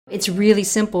It's really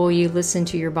simple. You listen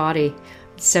to your body.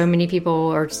 So many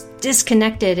people are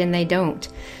disconnected and they don't.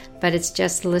 But it's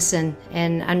just listen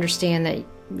and understand that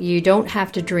you don't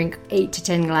have to drink 8 to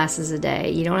 10 glasses a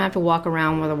day. You don't have to walk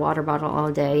around with a water bottle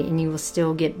all day, and you will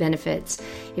still get benefits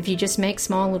if you just make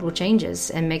small little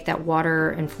changes and make that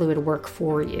water and fluid work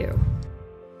for you.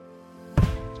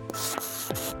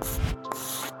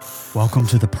 Welcome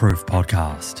to the Proof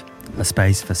Podcast, a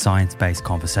space for science-based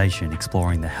conversation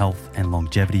exploring the health and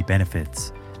longevity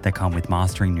benefits that come with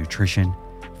mastering nutrition,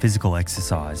 physical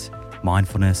exercise,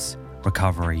 mindfulness,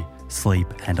 recovery, sleep,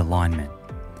 and alignment.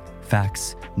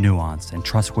 Facts, nuance, and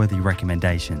trustworthy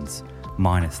recommendations,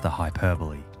 minus the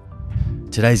hyperbole.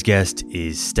 Today's guest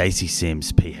is Stacy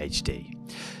Sims, PhD.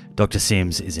 Dr.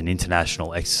 Sims is an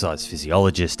international exercise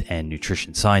physiologist and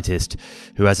nutrition scientist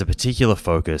who has a particular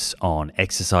focus on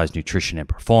exercise nutrition and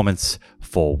performance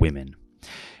for women.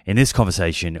 In this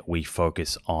conversation, we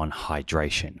focus on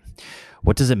hydration.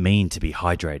 What does it mean to be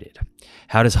hydrated?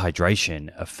 How does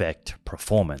hydration affect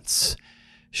performance?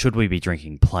 Should we be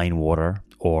drinking plain water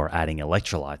or adding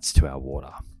electrolytes to our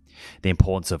water? The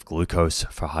importance of glucose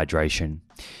for hydration.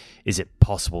 Is it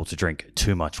possible to drink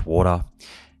too much water?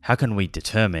 How can we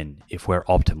determine if we're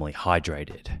optimally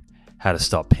hydrated? How to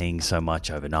stop peeing so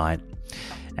much overnight?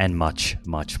 And much,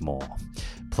 much more.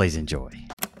 Please enjoy.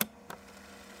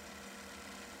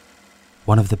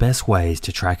 One of the best ways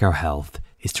to track our health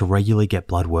is to regularly get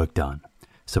blood work done,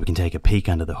 so we can take a peek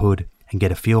under the hood and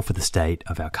get a feel for the state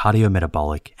of our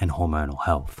cardiometabolic and hormonal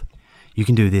health. You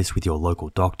can do this with your local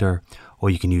doctor, or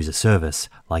you can use a service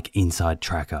like Inside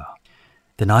Tracker.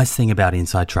 The nice thing about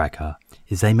Inside Tracker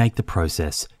is they make the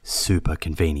process super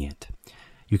convenient.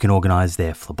 You can organize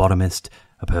their phlebotomist,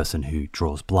 a person who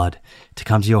draws blood, to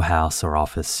come to your house or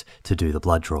office to do the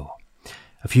blood draw.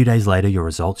 A few days later, your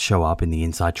results show up in the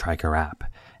Inside Tracker app,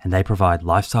 and they provide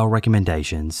lifestyle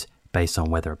recommendations based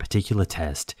on whether a particular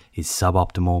test is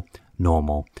suboptimal,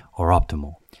 normal, or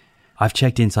optimal. I've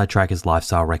checked Inside Tracker's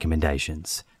lifestyle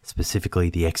recommendations,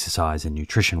 specifically the exercise and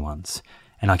nutrition ones,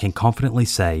 and I can confidently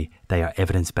say they are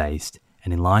evidence-based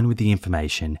and in line with the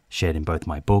information shared in both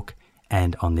my book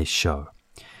and on this show.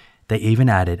 They even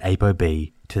added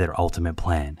ApoB to their ultimate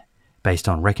plan, based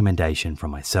on recommendation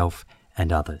from myself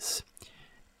and others.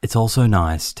 It's also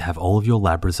nice to have all of your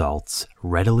lab results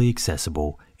readily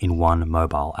accessible in one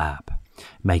mobile app,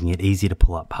 making it easy to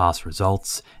pull up past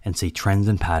results and see trends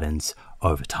and patterns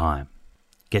over time.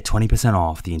 Get 20%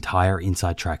 off the entire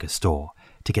Inside Tracker store.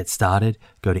 To get started,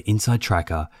 go to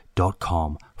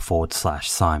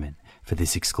insidetracker.com/Simon for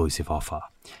this exclusive offer.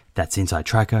 That's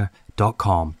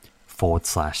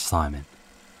insidetracker.com/Simon.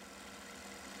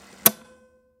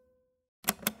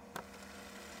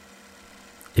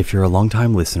 If you're a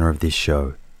long-time listener of this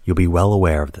show, you'll be well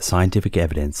aware of the scientific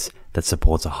evidence that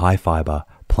supports a high-fiber,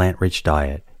 plant-rich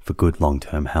diet for good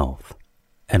long-term health.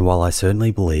 And while I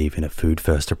certainly believe in a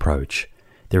food-first approach,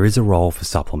 there is a role for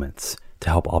supplements to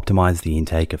help optimize the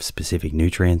intake of specific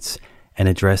nutrients and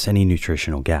address any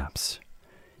nutritional gaps.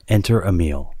 Enter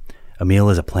Emil. Emil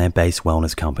is a plant-based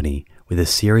wellness company with a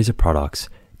series of products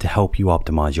to help you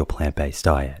optimize your plant-based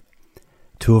diet.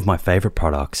 Two of my favorite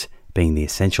products being the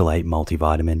Essential 8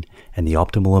 multivitamin and the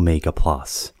Optimal Omega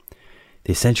Plus.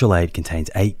 The Essential 8 contains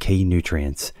 8 key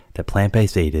nutrients that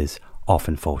plant-based eaters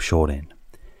often fall short in.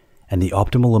 And the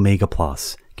Optimal Omega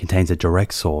Plus contains a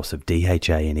direct source of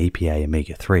DHA and EPA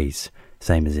omega-3s,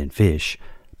 same as in fish,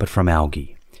 but from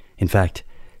algae. In fact,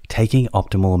 taking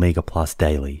Optimal Omega Plus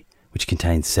daily, which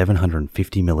contains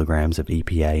 750 milligrams of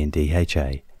EPA and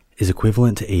DHA, is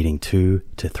equivalent to eating 2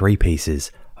 to 3 pieces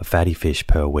of fatty fish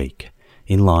per week,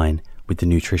 in line with the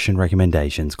nutrition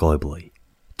recommendations globally.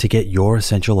 To get your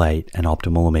Essential 8 and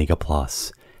Optimal Omega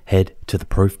Plus, head to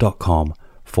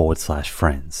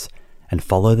theproof.com/friends and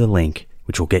follow the link,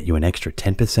 which will get you an extra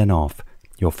 10% off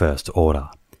your first order.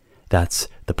 That's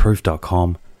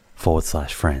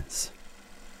theproof.com/friends.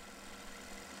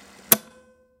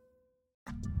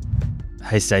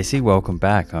 Hey Stacy, welcome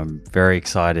back. I'm very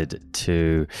excited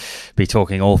to be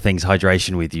talking all things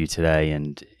hydration with you today,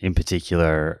 and in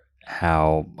particular,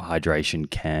 how hydration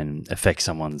can affect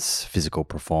someone's physical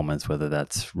performance, whether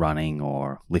that's running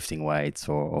or lifting weights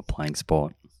or playing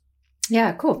sport.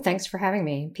 Yeah, cool. Thanks for having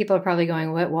me. People are probably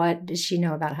going, what does she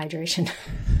know about hydration?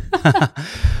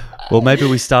 Well, maybe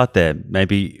we start there.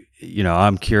 Maybe,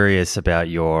 I'm curious about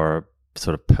your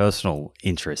sort of personal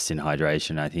interest in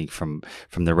hydration. I think from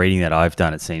the reading that I've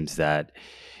done, it seems that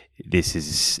this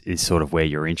is sort of where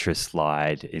your interest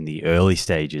lied in the early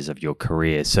stages of your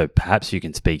career. So perhaps you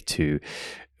can speak to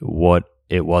what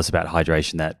it was about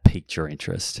hydration that piqued your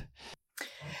interest.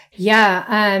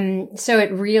 Yeah. So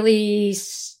it really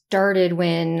started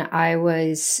when I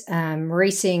was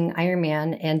racing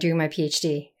Ironman and doing my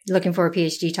PhD, looking for a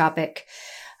PhD topic.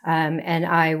 And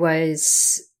I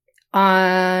was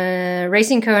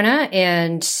racing Kona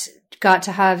and got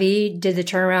to Javi, did the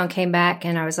turnaround, came back,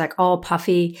 and I was like all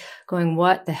puffy, going,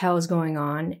 what the hell is going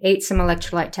on? Ate some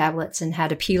electrolyte tablets and had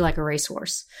to pee like a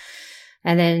racehorse.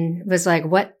 And then was like,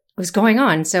 what was going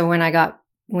on? So when I got,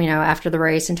 after the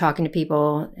race and talking to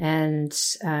people and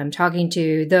talking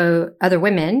to the other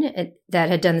women that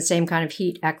had done the same kind of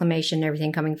heat acclimation and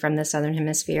everything coming from the Southern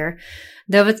Hemisphere,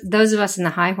 those of us in the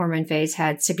high hormone phase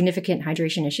had significant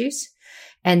hydration issues.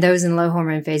 And those in low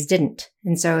hormone phase didn't.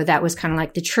 And so that was kind of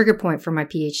like the trigger point for my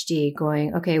PhD,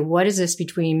 going, okay, what is this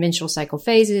between menstrual cycle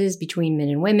phases, between men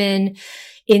and women,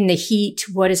 in the heat?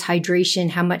 What is hydration?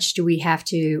 How much do we have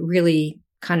to really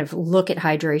kind of look at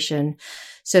hydration?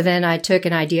 So then I took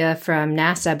an idea from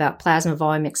NASA about plasma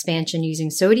volume expansion using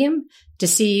sodium to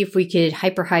see if we could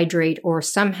hyperhydrate or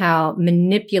somehow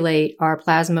manipulate our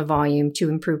plasma volume to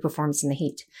improve performance in the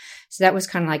heat. So that was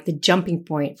kind of like the jumping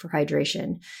point for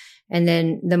hydration. And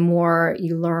then the more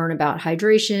you learn about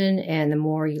hydration and the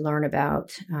more you learn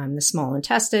about the small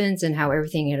intestines and how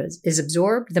everything is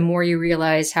absorbed, the more you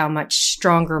realize how much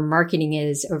stronger marketing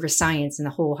is over science in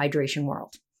the whole hydration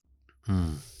world.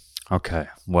 Okay.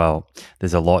 Well,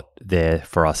 there's a lot there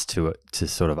for us to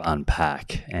sort of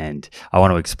unpack. And I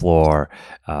want to explore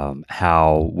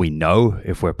how we know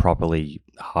if we're properly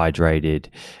hydrated,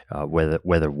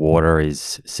 whether water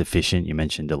is sufficient. You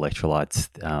mentioned electrolytes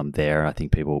there. I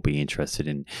think people will be interested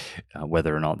in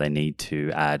whether or not they need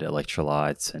to add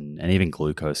electrolytes, and even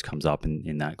glucose comes up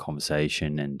in that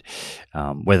conversation, and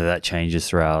whether that changes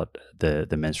throughout the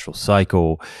menstrual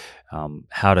cycle,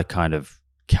 how to kind of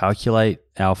calculate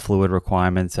our fluid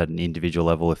requirements at an individual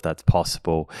level if that's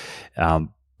possible.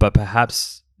 But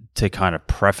perhaps to kind of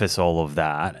preface all of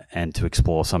that and to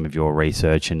explore some of your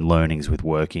research and learnings with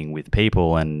working with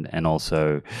people and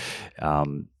also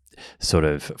sort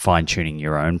of fine-tuning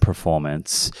your own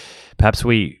performance, perhaps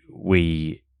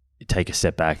we take a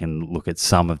step back and look at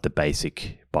some of the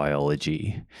basic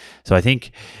biology. So I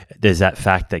think there's that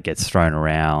fact that gets thrown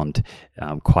around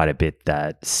quite a bit,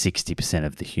 that 60%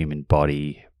 of the human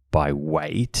body by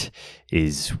weight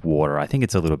is water. I think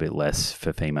it's a little bit less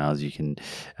for females. You can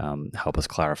help us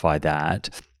clarify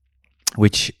that,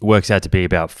 which works out to be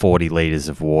about 40 liters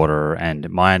of water. And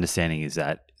my understanding is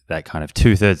that kind of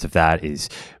 2/3 of that is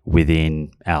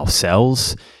within our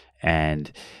cells,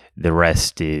 and the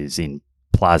rest is in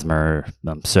plasma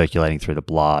circulating through the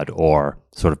blood or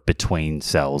sort of between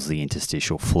cells, the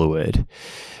interstitial fluid.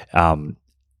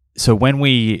 So when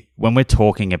we're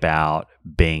talking about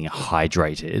being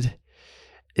hydrated,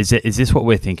 is this what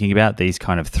we're thinking about? These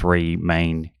kind of three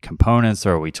main components,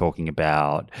 or are we talking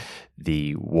about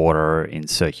the water in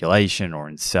circulation or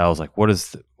in cells? Like, what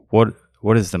is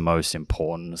the most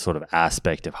important sort of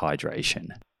aspect of hydration?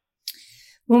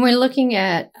 When we're looking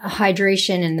at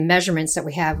hydration and the measurements that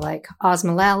we have, like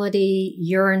osmolality,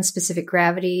 urine-specific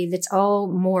gravity, that's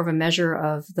all more of a measure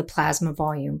of the plasma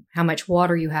volume, how much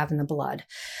water you have in the blood.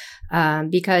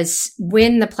 Because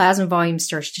when the plasma volume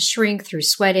starts to shrink through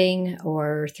sweating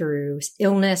or through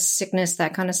illness, sickness,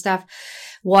 that kind of stuff,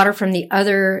 water from the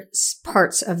other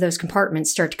parts of those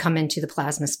compartments start to come into the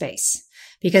plasma space,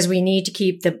 because we need to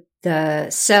keep the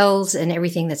cells and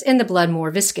everything that's in the blood more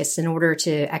viscous in order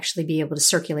to actually be able to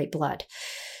circulate blood.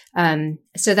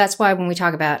 So that's why when we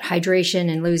talk about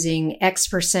hydration and losing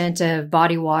X% of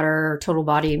body water or total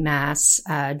body mass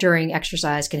during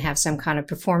exercise can have some kind of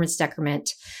performance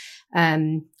decrement.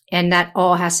 And that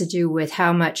all has to do with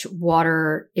how much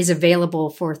water is available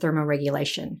for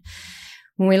thermoregulation.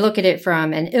 When we look at it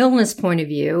from an illness point of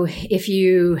view, if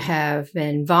you have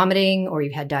been vomiting or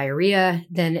you've had diarrhea,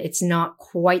 then it's not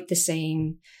quite the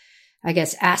same, I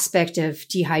guess, aspect of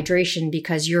dehydration,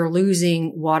 because you're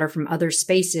losing water from other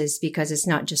spaces because it's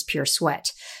not just pure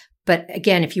sweat. But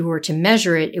again, if you were to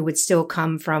measure it, it would still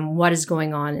come from what is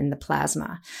going on in the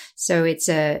plasma. So it's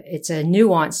a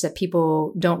nuance that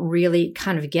people don't really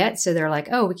kind of get. So they're like,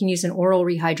 oh, we can use an oral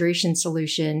rehydration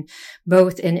solution,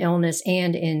 both in illness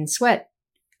and in sweat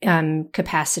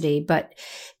capacity, but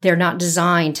they're not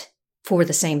designed for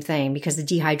the same thing because the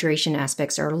dehydration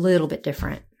aspects are a little bit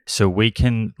different. So we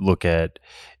can look at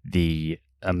the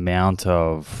amount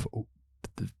of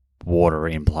water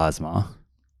in plasma,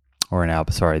 or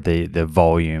the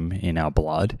volume in our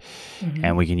blood,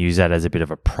 and we can use that as a bit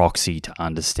of a proxy to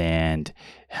understand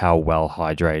how well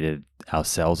hydrated our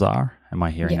cells are. Am I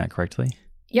hearing that correctly?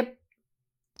 Yep,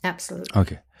 absolutely.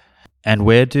 Okay. And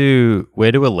where do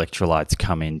electrolytes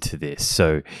come into this?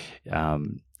 So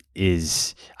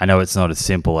is, I know it's not as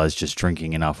simple as just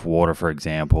drinking enough water, for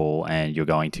example, and you're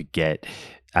going to get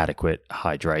adequate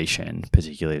hydration,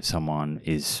 particularly if someone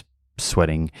is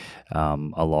sweating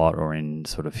a lot or in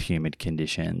sort of humid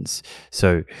conditions.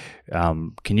 So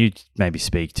can you maybe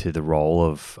speak to the role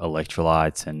of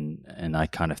electrolytes? And I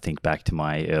kind of think back to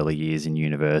my early years in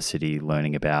university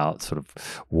learning about sort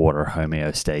of water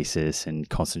homeostasis and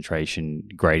concentration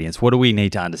gradients. What do we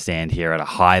need to understand here at a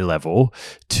high level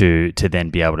to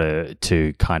then be able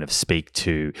to kind of speak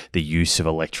to the use of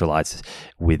electrolytes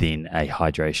within a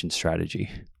hydration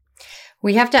strategy?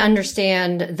 We have to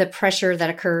understand the pressure that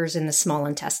occurs in the small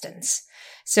intestines.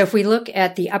 So if we look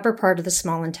at the upper part of the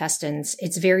small intestines,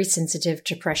 it's very sensitive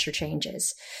to pressure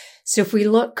changes. So if we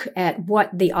look at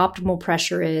what the optimal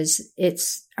pressure is,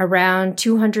 it's around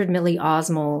 200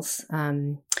 milliosmoles.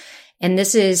 And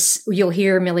this is, you'll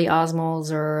hear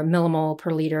milliosmoles or millimole per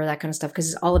liter, that kind of stuff,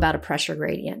 because it's all about a pressure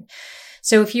gradient.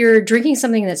 So if you're drinking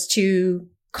something that's too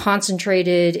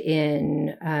concentrated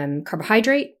in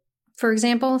carbohydrate, for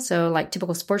example, so like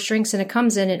typical sports drinks, and it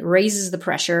comes in, it raises the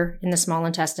pressure in the small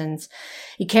intestines.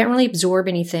 You can't really absorb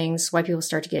anything. That's why people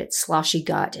start to get sloshy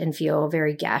gut and feel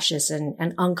very gaseous and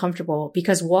uncomfortable,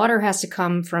 because water has to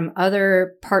come from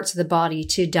other parts of the body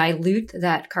to dilute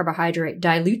that carbohydrate,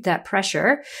 dilute that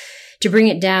pressure, to bring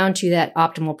it down to that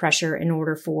optimal pressure in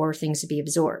order for things to be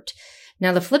absorbed.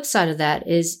 Now, the flip side of that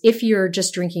is if you're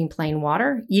just drinking plain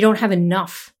water, you don't have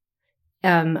enough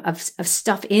of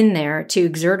stuff in there to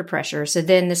exert a pressure. So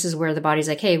then this is where the body's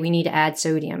like, hey, we need to add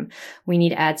sodium. We need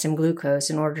to add some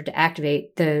glucose in order to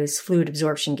activate those fluid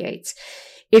absorption gates.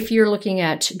 If you're looking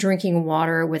at drinking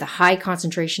water with a high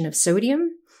concentration of sodium,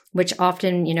 which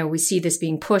often, we see this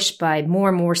being pushed by more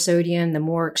and more sodium, the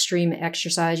more extreme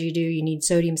exercise you do, you need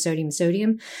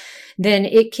sodium, then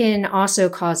it can also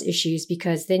cause issues,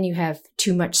 because then you have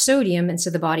too much sodium. And so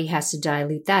the body has to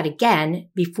dilute that again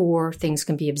before things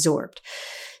can be absorbed.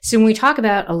 So when we talk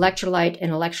about electrolyte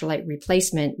and electrolyte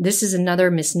replacement, this is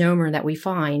another misnomer that we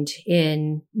find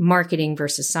in marketing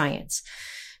versus science.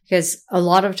 Because a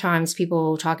lot of times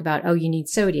people talk about, oh, you need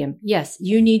sodium. Yes,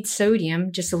 you need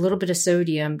sodium, just a little bit of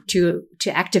sodium to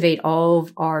activate all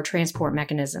of our transport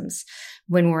mechanisms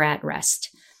when we're at rest.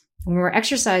 When we're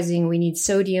exercising, we need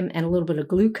sodium and a little bit of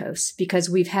glucose, because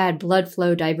we've had blood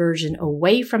flow diversion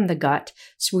away from the gut.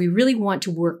 So we really want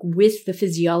to work with the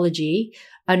physiology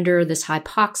under this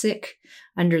hypoxic,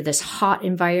 under this hot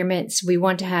environment. So we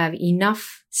want to have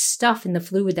enough stuff in the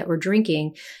fluid that we're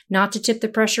drinking, not to tip the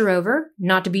pressure over,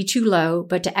 not to be too low,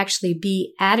 but to actually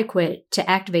be adequate to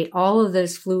activate all of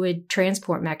those fluid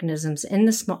transport mechanisms in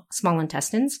the small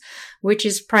intestines, which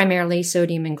is primarily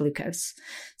sodium and glucose.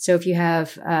 So if you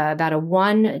have about a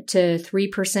 1 to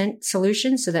 3%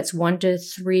 solution, so that's 1 to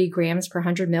 3 grams per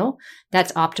 100 mil,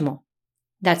 that's optimal.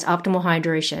 That's optimal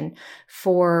hydration.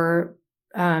 For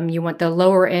you want the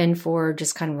lower end for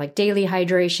just kind of like daily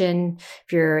hydration.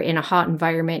 If you're in a hot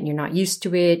environment and you're not used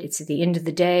to it, it's at the end of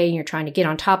the day and you're trying to get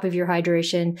on top of your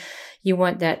hydration, you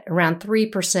want that around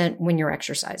 3% when you're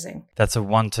exercising. That's a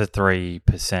 1 to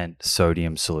 3%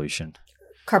 sodium solution.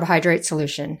 Carbohydrate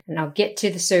solution. And I'll get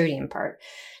to the sodium part.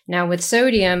 Now with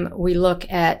sodium, we look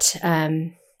at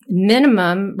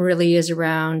minimum really is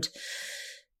around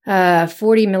 40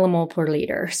 millimole per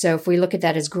liter. So if we look at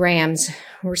that as grams,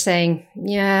 we're saying,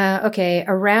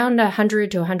 around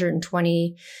 100 to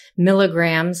 120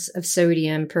 milligrams of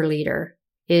sodium per liter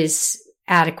is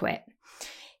adequate.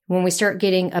 When we start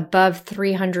getting above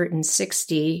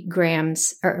 360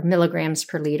 grams or milligrams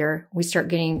per liter, we start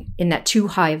getting in that too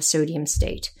high of sodium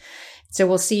state. So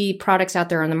we'll see products out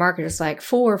there on the market. It's like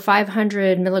 400 or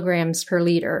 500 milligrams per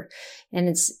liter.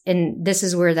 And this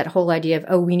is where that whole idea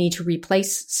of, we need to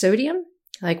replace sodium.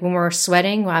 Like when we're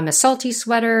sweating, I'm a salty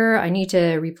sweater, I need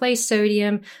to replace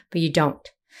sodium, but you don't.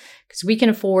 Because we can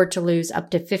afford to lose up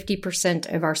to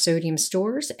 50% of our sodium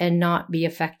stores and not be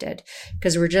affected.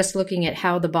 Because we're just looking at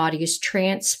how the body is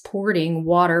transporting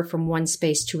water from one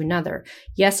space to another.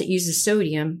 Yes, it uses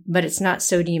sodium, but it's not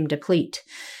sodium deplete.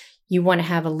 You want to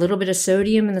have a little bit of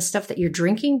sodium in the stuff that you're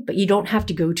drinking, but you don't have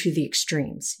to go to the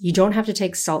extremes. You don't have to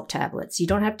take salt tablets. You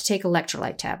don't have to take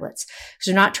electrolyte tablets.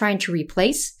 So we're not trying to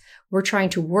replace. We're trying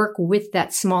to work with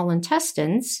that small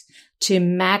intestines to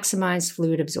maximize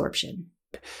fluid absorption.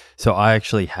 So I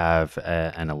actually have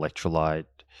an electrolyte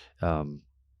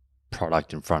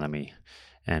product in front of me,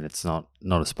 and it's not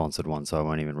a sponsored one, so I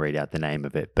won't even read out the name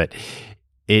of it, but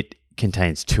it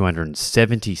contains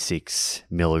 276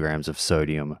 milligrams of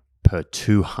sodium per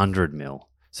 200 mil.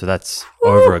 So that's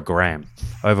over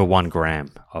 1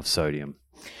 gram of sodium.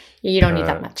 You don't need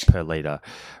that much per liter.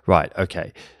 Right.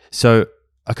 Okay. So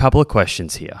a couple of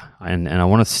questions here, and I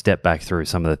want to step back through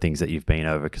some of the things that you've been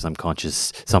over, because I'm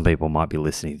conscious some people might be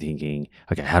listening thinking,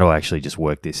 okay, how do I actually just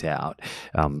work this out?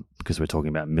 Because we're talking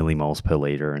about millimoles per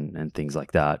liter and things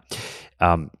like that.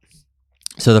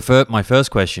 So my first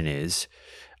question is,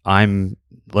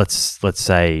 let's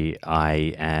say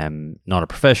I am not a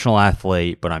professional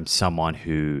athlete, but I'm someone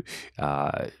who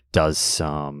does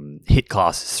some HIIT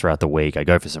classes throughout the week. I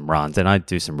go for some runs and I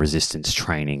do some resistance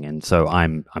training, and so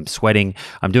I'm sweating.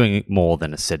 I'm doing more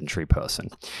than a sedentary person.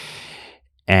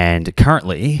 And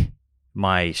currently,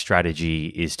 my strategy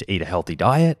is to eat a healthy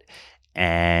diet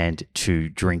and to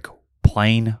drink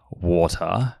plain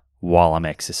water while I'm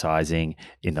exercising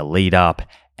in the lead up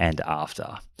and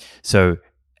after. So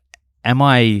am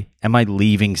I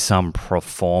leaving some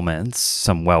performance,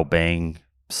 some well-being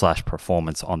 /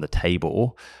 performance on the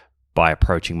table by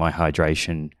approaching my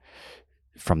hydration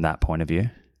from that point of view?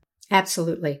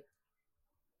 Absolutely.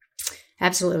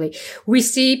 Absolutely. We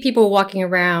see people walking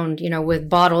around, with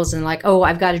bottles and like, oh,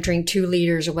 I've got to drink 2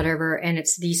 liters or whatever. And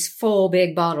it's these full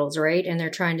big bottles, right? And they're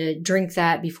trying to drink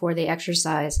that before they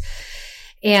exercise.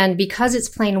 And because it's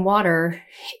plain water,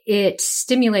 it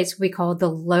stimulates what we call the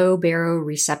low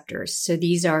baroreceptors. So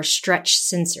these are stretch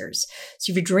sensors.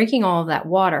 So if you're drinking all of that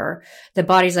water, the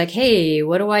body's like, hey,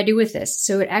 what do I do with this?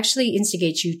 So it actually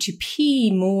instigates you to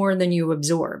pee more than you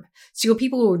absorb. So you have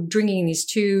people who are drinking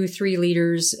these 2-3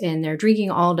 liters and they're drinking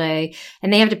all day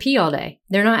and they have to pee all day.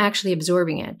 They're not actually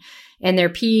absorbing it. And their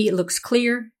pee looks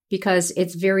clear because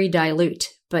it's very dilute,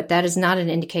 but that is not an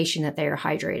indication that they are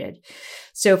hydrated.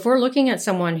 So if we're looking at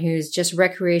someone who's just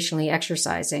recreationally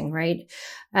exercising, right?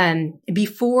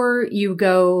 Before you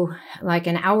go, like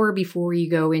an hour before you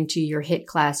go into your HIIT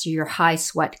class, your high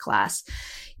sweat class,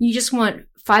 you just want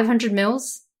 500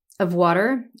 mils of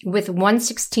water with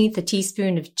 1/16 a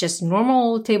teaspoon of just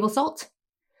normal table salt.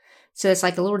 So it's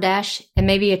like a little dash, and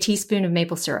maybe a teaspoon of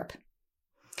maple syrup.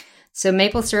 So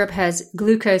maple syrup has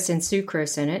glucose and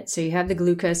sucrose in it. So you have the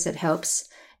glucose that helps.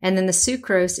 And then the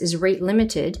sucrose is rate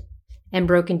limited and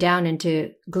broken down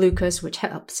into glucose, which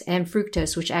helps, and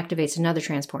fructose, which activates another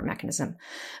transport mechanism.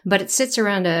 But it sits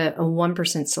around a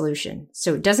 1% solution.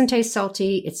 So it doesn't taste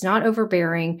salty. It's not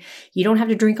overbearing. You don't have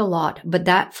to drink a lot, but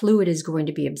that fluid is going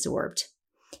to be absorbed.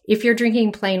 If you're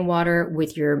drinking plain water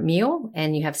with your meal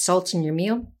and you have salt in your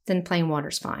meal, then plain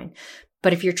water's fine.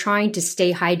 But if you're trying to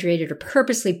stay hydrated or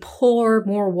purposely pour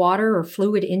more water or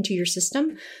fluid into your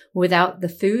system without the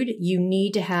food, you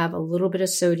need to have a little bit of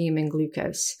sodium and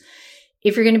glucose.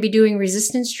 If you're going to be doing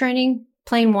resistance training,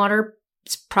 plain water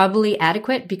is probably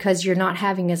adequate because you're not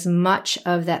having as much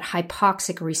of that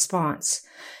hypoxic response.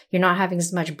 You're not having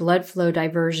as much blood flow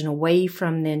diversion away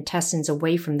from the intestines,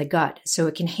 away from the gut. So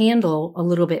it can handle a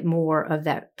little bit more of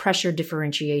that pressure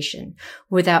differentiation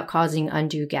without causing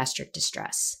undue gastric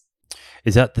distress.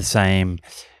 Is that the same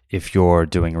if you're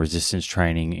doing resistance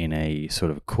training in a sort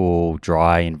of cool,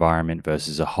 dry environment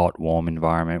versus a hot, warm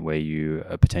environment where you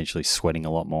are potentially sweating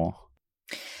a lot more?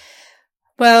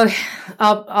 Well,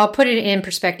 I'll put it in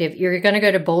perspective. You're going to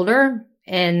go to Boulder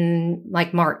in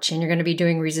like March and you're going to be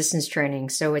doing resistance training.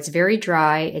 So it's very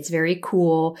dry, it's very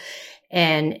cool,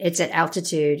 and it's at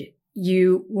altitude.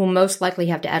 You will most likely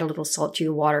have to add a little salt to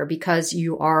your water because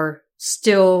you are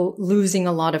still losing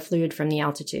a lot of fluid from the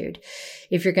altitude.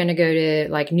 If you're going to go to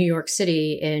like New York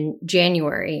City in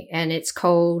January and it's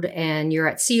cold and you're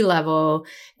at sea level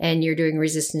and you're doing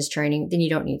resistance training, then you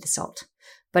don't need the salt.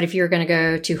 But if you're going to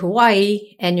go to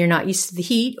Hawaii and you're not used to the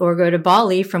heat, or go to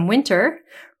Bali from winter,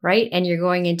 right? And you're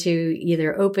going into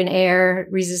either open air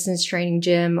resistance training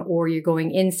gym, or you're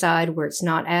going inside where it's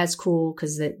not as cool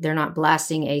because they're not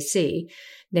blasting AC,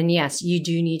 then yes, you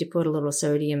do need to put a little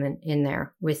sodium in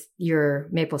there with your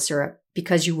maple syrup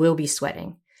because you will be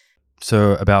sweating.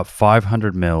 So about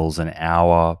 500 mils an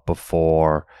hour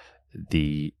before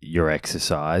your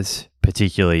exercise,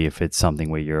 particularly if it's something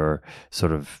where you're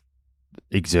sort of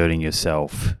exerting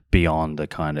yourself beyond a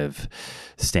kind of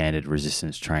standard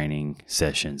resistance training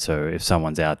session. So if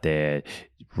someone's out there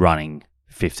running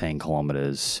 15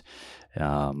 kilometers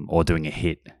or doing a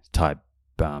HIIT type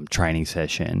training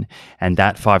session, and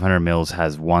that 500 mils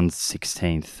has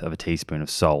 1/16 of a teaspoon of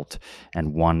salt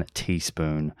and 1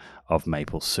 teaspoon of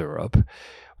maple syrup.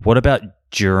 What about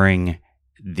during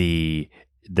the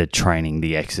training,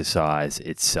 the exercise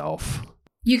itself?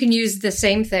 You can use the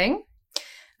same thing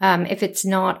if it's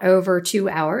not over 2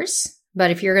 hours.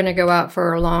 But if you're going to go out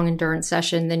for a long endurance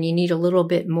session, then you need a little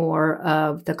bit more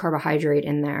of the carbohydrate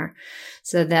in there.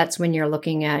 So that's when you're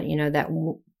looking at, that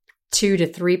 2 to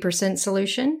 3%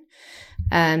 solution.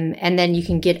 And then you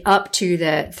can get up to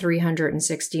the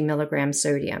 360 milligrams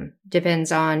sodium.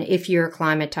 Depends on if you're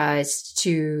acclimatized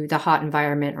to the hot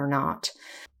environment or not.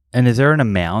 And is there an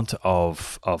amount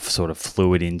of sort of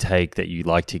fluid intake that you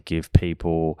like to give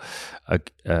people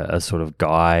a sort of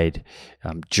guide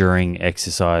during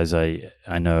exercise?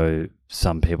 I know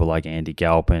some people like Andy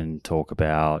Galpin talk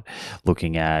about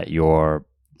looking at your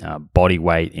body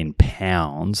weight in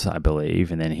pounds, I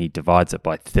believe, and then he divides it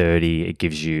by 30. It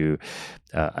gives you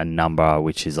a number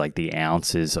which is like the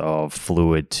ounces of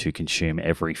fluid to consume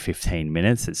every 15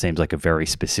 minutes. It seems like a very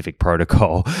specific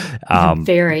protocol.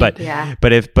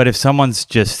 But if someone's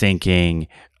just thinking,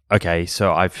 okay,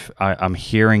 so I'm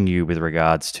hearing you with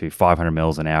regards to 500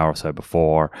 mils an hour or so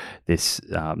before this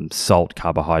salt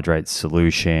carbohydrate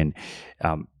solution.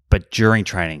 But during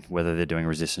training, whether they're doing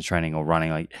resistance training or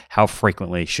running, like how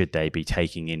frequently should they be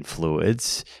taking in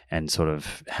fluids and sort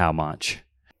of how much?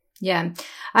 Yeah,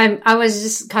 I was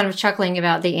just kind of chuckling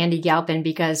about the Andy Galpin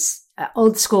because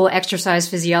old school exercise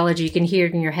physiology, you can hear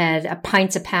it in your head, a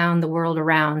pint's a pound the world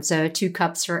around. So 2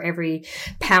 cups for every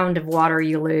pound of water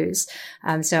you lose.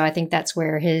 So I think that's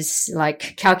where his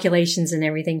like calculations and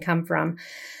everything come from.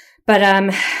 But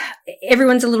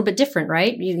everyone's a little bit different,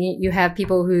 right? You have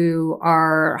people who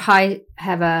are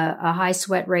have a high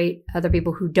sweat rate. Other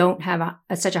people who don't have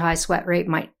such a high sweat rate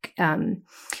might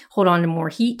hold on to more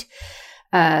heat.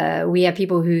 We have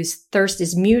people whose thirst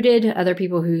is muted, other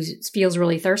people who feels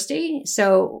really thirsty.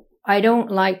 So I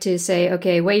don't like to say,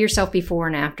 okay, weigh yourself before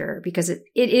and after, because it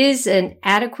is an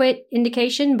adequate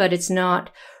indication, but it's not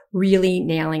really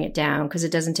nailing it down because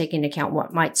it doesn't take into account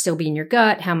what might still be in your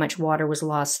gut, how much water was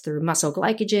lost through muscle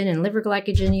glycogen and liver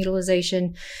glycogen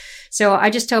utilization. So I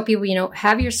just tell people,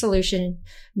 have your solution.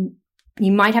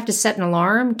 You might have to set an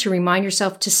alarm to remind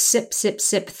yourself to sip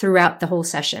throughout the whole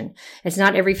session. It's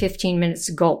not every 15 minutes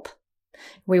gulp.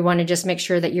 We want to just make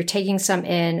sure that you're taking some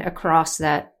in across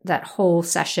that whole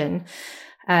session.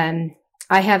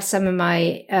 I have some of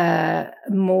my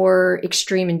more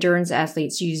extreme endurance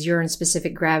athletes use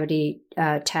urine-specific gravity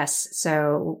tests.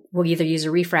 So we'll either use a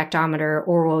refractometer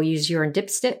or we'll use urine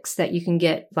dipsticks that you can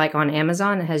get like on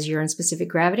Amazon. It has urine-specific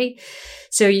gravity.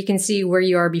 So you can see where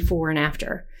you are before and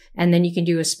after. And then you can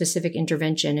do a specific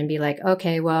intervention and be like,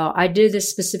 okay, well, I did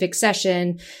this specific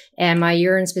session and my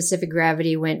urine specific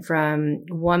gravity went from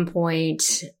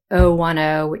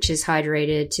 1.010, which is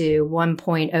hydrated, to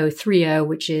 1.030,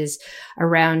 which is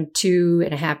around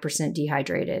 2.5%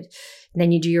 dehydrated. And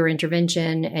then you do your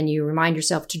intervention and you remind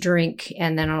yourself to drink.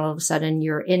 And then all of a sudden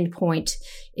your end point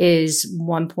is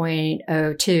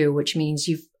 1.02, which means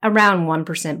you've around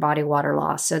 1% body water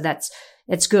loss. So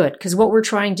it's good, because what we're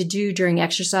trying to do during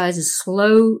exercise is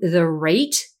slow the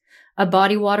rate of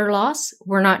body water loss.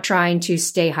 We're not trying to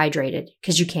stay hydrated,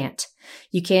 because you can't.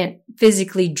 You can't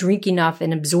physically drink enough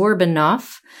and absorb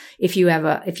enough if you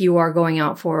are going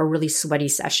out for a really sweaty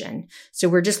session. So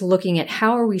we're just looking at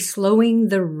how are we slowing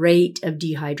the rate of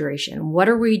dehydration? What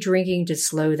are we drinking to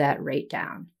slow that rate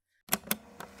down?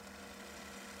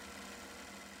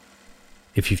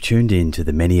 If you've tuned in to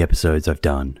the many episodes I've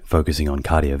done focusing on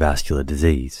cardiovascular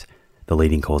disease, the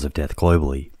leading cause of death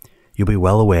globally, you'll be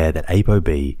well aware that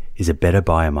ApoB is a better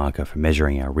biomarker for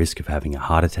measuring our risk of having a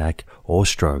heart attack or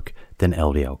stroke than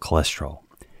LDL cholesterol.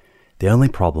 The only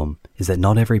problem is that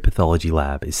not every pathology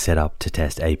lab is set up to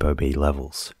test ApoB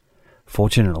levels.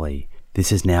 Fortunately,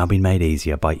 this has now been made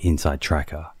easier by Inside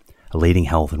Tracker, a leading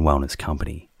health and wellness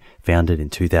company, founded in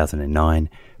 2009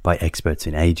 by experts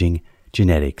in aging,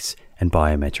 genetics, and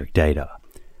biometric data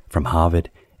from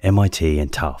Harvard, MIT,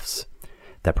 and Tufts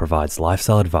that provides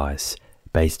lifestyle advice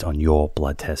based on your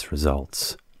blood test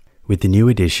results. With the new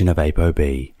edition of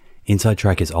ApoB, Inside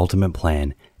Tracker's ultimate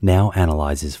plan now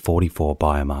analyzes 44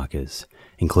 biomarkers,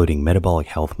 including metabolic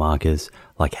health markers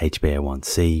like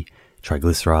HbA1c,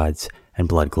 triglycerides, and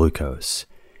blood glucose,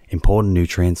 important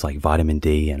nutrients like vitamin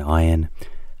D and iron,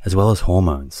 as well as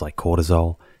hormones like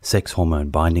cortisol, sex hormone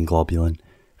binding globulin,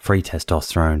 free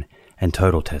testosterone, and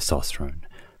total testosterone,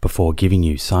 before giving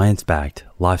you science-backed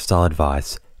lifestyle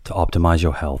advice to optimize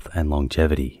your health and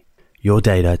longevity. Your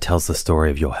data tells the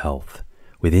story of your health.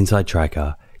 With Inside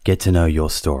Tracker, get to know your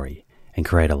story and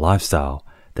create a lifestyle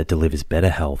that delivers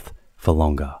better health for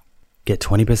longer. Get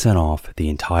 20% off the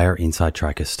entire Inside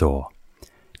Tracker store.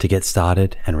 To get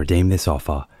started and redeem this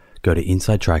offer, go to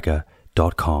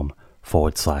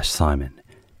insidetracker.com/Simon.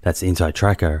 That's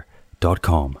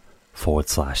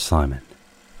insidetracker.com/Simon.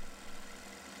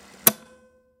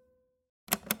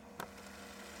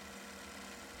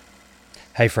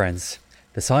 Hey friends,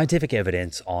 the scientific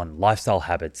evidence on lifestyle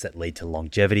habits that lead to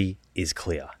longevity is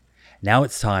clear. Now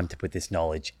it's time to put this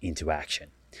knowledge into action.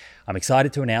 I'm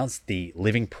excited to announce the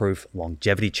Living Proof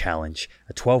Longevity Challenge,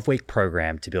 a 12-week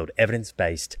program to build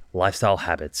evidence-based lifestyle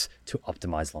habits to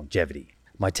optimize longevity.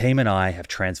 My team and I have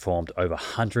transformed over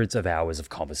hundreds of hours of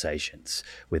conversations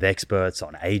with experts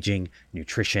on aging,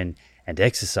 nutrition, and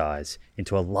exercise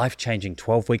into a life-changing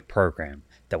 12-week program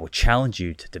that will challenge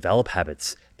you to develop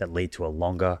habits that lead to a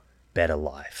longer, better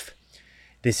life.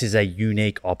 This is a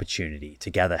unique opportunity to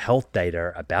gather health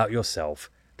data about yourself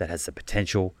that has the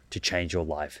potential to change your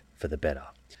life for the better.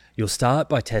 You'll start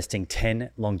by testing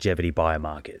 10 longevity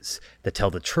biomarkers that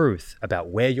tell the truth about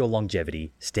where your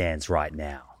longevity stands right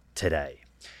now, today.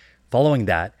 Following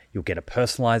that, you'll get a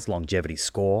personalized longevity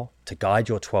score to guide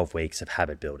your 12 weeks of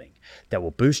habit building that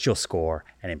will boost your score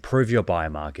and improve your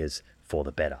biomarkers for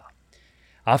the better.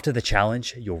 After the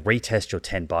challenge, you'll retest your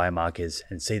 10 biomarkers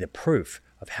and see the proof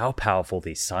of how powerful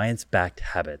these science-backed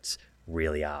habits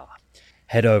really are.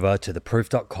 Head over to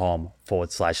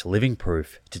theproof.com/livingproof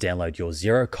to download your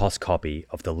zero-cost copy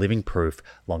of the Living Proof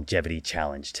Longevity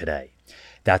Challenge today.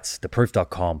 That's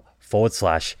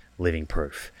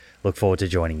theproof.com/livingproof. Look forward to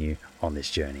joining you on this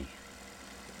journey.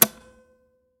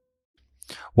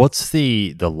 What's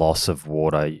the loss of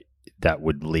water that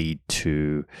would lead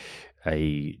to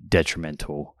a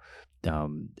detrimental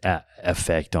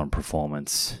effect on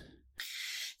performance?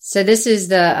 So this is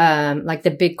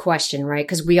the big question, right?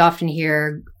 Because we often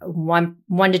hear 1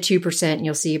 to 2%, and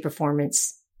you'll see a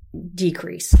performance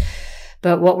decrease.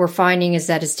 But what we're finding is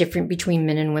that it's different between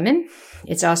men and women.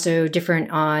 It's also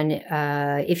different on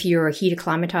if you're heat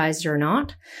acclimatized or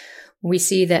not. We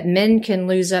see that men can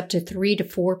lose up to 3 to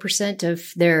 4%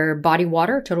 of their body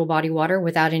water, total body water,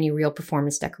 without any real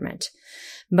performance decrement.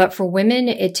 But for women,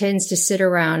 it tends to sit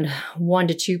around 1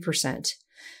 to 2%.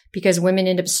 Because women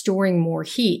end up storing more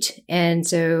heat. And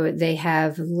so they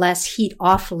have less heat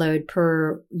offload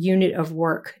per unit of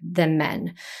work than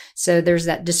men. So there's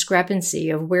that discrepancy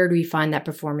of where do we find that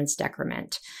performance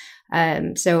decrement.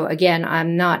 So again,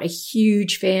 I'm not a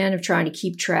huge fan of trying to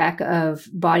keep track of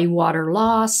body water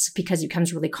loss because it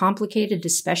becomes really complicated,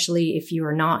 especially if you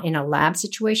are not in a lab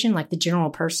situation like the general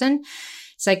person.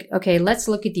 It's like, okay, let's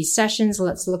look at these sessions.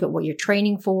 Let's look at what you're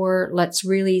training for. Let's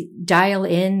really dial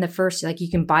in the first, like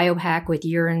you can biohack with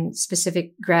urine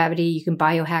specific gravity. You can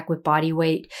biohack with body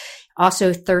weight.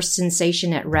 Also thirst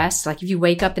sensation at rest. Like if you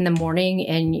wake up in the morning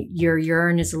and your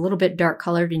urine is a little bit dark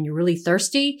colored and you're really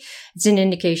thirsty, it's an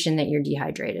indication that you're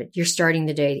dehydrated. You're starting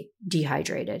the day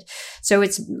dehydrated. So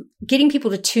it's getting people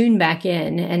to tune back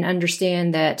in and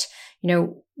understand that,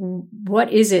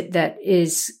 what is it that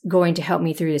is going to help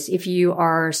me through this? If you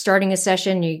are starting a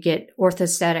session, you get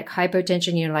orthostatic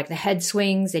hypotension, like the head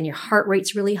swings and your heart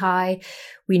rate's really high.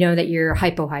 We know that you're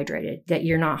hypohydrated, that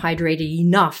you're not hydrated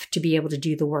enough to be able to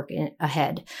do the work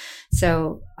ahead.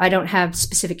 So I don't have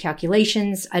specific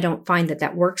calculations. I don't find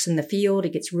that works in the field.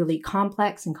 It gets really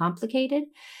complex and complicated.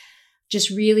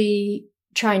 Just really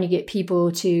trying to get people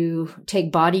to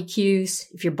take body cues.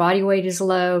 If your body weight is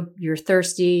low, you're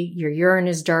thirsty, your urine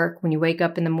is dark when you wake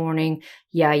up in the morning,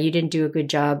 you didn't do a good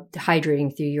job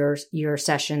hydrating through your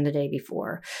session the day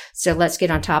before. So let's get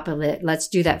on top of it. Let's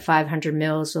do that 500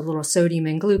 mils with a little sodium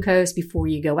and glucose before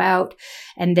you go out,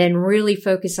 and then really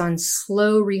focus on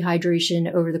slow rehydration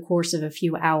over the course of a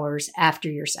few hours after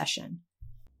your session.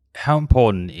 How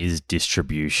important is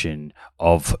distribution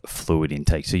of fluid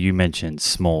intake? So you mentioned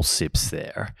small sips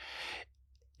there.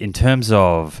 In terms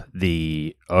of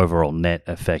the overall net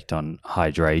effect on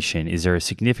hydration, is there a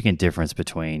significant difference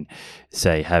between,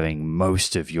 say, having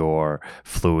most of your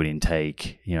fluid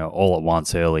intake, all at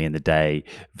once early in the day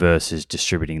versus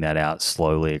distributing that out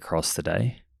slowly across the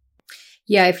day?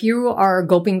 Yeah, if you are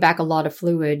gulping back a lot of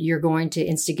fluid, you're going to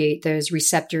instigate those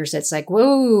receptors that's like,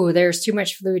 whoa, there's too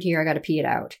much fluid here. I got to pee it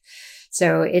out.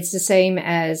 So it's the same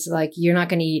as like you're not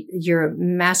going to eat your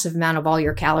massive amount of all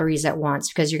your calories at once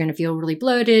because you're going to feel really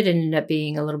bloated and end up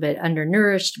being a little bit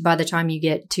undernourished by the time you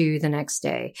get to the next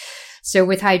day. So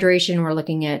with hydration, we're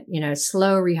looking at,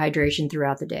 slow rehydration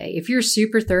throughout the day. If you're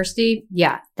super thirsty,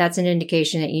 that's an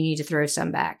indication that you need to throw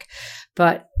some back.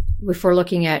 But if we're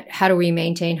looking at how do we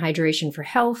maintain hydration for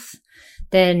health,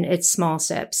 then it's small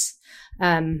sips.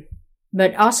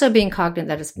 But also being cognizant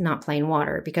that it's not plain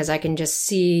water, because I can just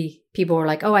see people are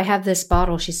like, oh, I have this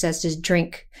bottle, she says, to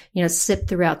drink, sip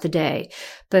throughout the day.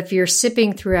 But if you're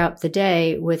sipping throughout the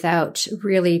day without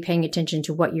really paying attention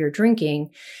to what you're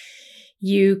drinking,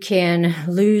 you can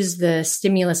lose the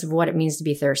stimulus of what it means to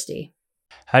be thirsty.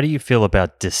 How do you feel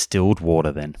about distilled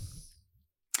water then?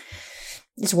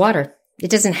 It's water. It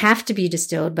doesn't have to be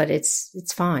distilled, but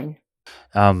it's fine.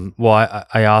 Well,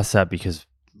 I asked that because,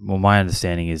 my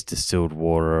understanding is distilled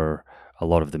water, a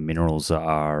lot of the minerals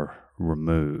are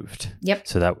removed. Yep.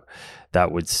 So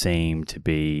that would seem to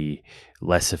be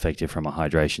less effective from a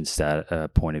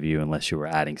hydration point of view unless you were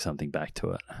adding something back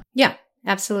to it. Yeah,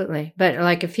 absolutely. But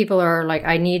like if people are like,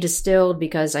 I need distilled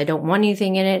because I don't want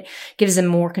anything in it, gives them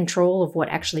more control of what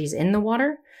actually is in the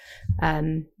water.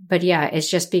 But yeah, it's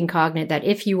just being cognizant that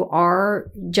if you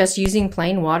are just using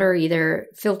plain water, either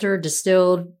filtered,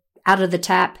 distilled, out of the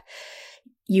tap,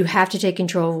 you have to take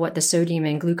control of what the sodium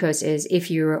and glucose is if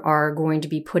you are going to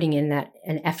be putting in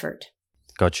an effort.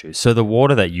 Got you. So the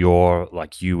water that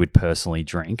you would personally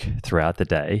drink throughout the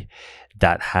day,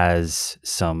 that has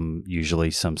usually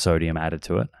some sodium added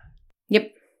to it?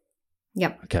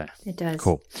 Yep. Okay. It does.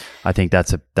 Cool. I think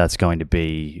that's going to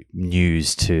be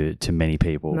news to many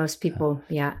people. Most people,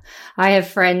 yeah. I have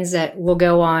friends that will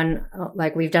go on,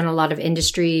 like we've done a lot of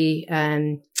industry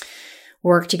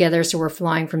work together, so we're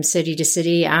flying from city to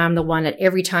city. I'm the one that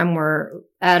every time we're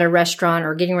at a restaurant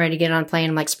or getting ready to get on a plane,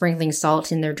 I'm like sprinkling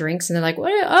salt in their drinks, and they're like,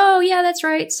 "What? Oh, yeah, that's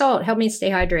right, salt. Help me stay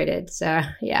hydrated." So,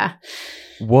 yeah.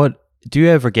 Do you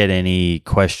ever get any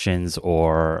questions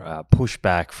or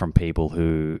pushback from people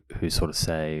who sort of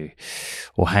say,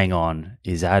 "Well, hang on,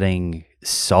 is adding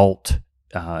salt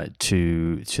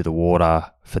to the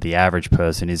water for the average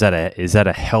person, is that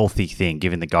a healthy thing,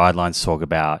 given the guidelines talk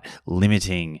about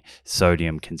limiting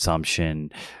sodium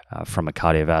consumption from a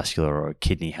cardiovascular or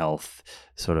kidney health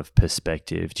sort of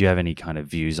perspective?" Do you have any kind of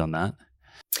views on that?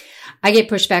 I get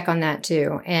pushback on that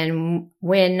too, and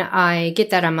when I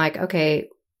get that, I'm like, okay,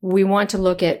 we want to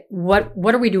look at what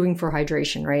are we doing for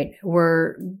hydration, right?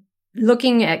 We're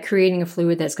looking at creating a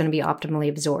fluid that's going to be optimally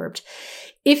absorbed.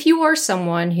 If you are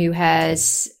someone who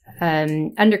has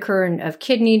undercurrent of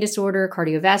kidney disorder,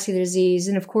 cardiovascular disease,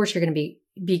 and of course you're going to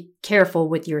be careful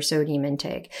with your sodium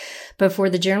intake. But for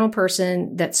the general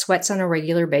person that sweats on a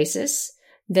regular basis,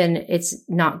 then it's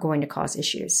not going to cause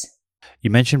issues. You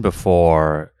mentioned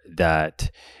before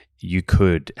that you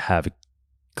could have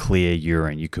clear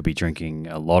urine. You could be drinking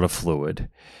a lot of fluid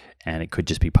and it could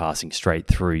just be passing straight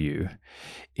through you.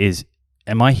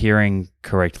 Am I hearing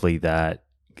correctly that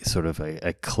sort of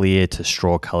a clear to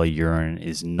straw color urine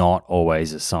is not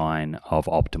always a sign of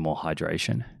optimal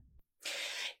hydration?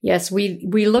 Yes,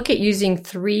 we look at using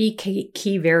three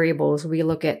key variables. We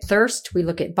look at thirst, we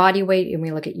look at body weight, and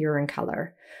we look at urine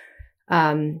color.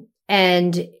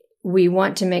 And we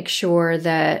want to make sure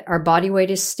that our body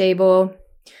weight is stable,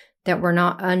 that we're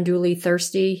not unduly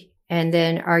thirsty, and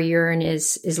then our urine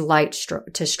is light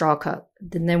to straw cup.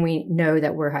 And then we know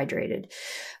that we're hydrated.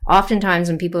 Oftentimes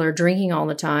when people are drinking all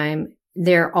the time,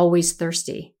 they're always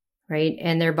thirsty, right?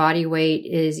 And their body weight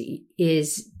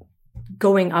is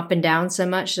going up and down so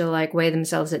much. They'll like weigh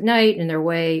themselves at night and they're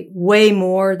way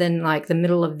more than like the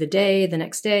middle of the day, the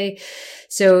next day.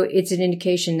 So it's an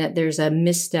indication that there's a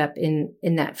misstep in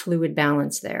that fluid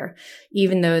balance there,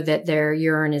 even though that their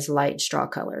urine is light straw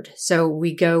colored. So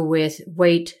we go with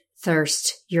weight,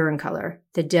 thirst, urine color,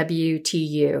 the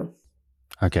WTU.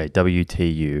 Okay,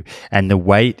 WTU. And the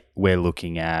weight we're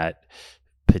looking at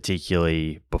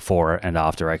particularly before and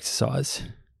after exercise?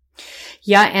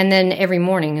 Yeah, and then every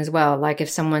morning as well. Like if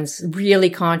someone's really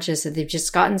conscious that they've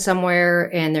just gotten somewhere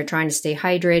and they're trying to stay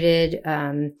hydrated,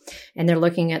 and they're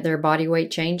looking at their body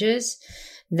weight changes,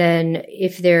 then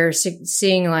if they're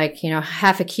seeing like,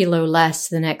 half a kilo less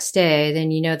the next day,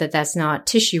 then you know that that's not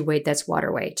tissue weight, that's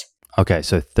water weight. Okay,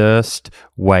 so thirst,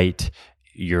 weight,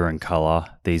 urine color,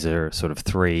 these are sort of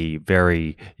three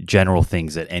very general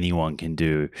things that anyone can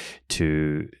do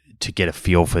to get a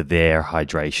feel for their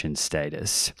hydration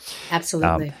status.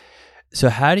 Absolutely. So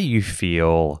how do you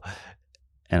feel,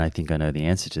 and I think I know the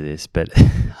answer to this, but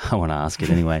I want to ask it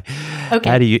anyway.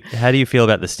 Okay. How do you feel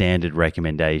about the standard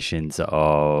recommendations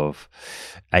of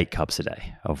 8 cups a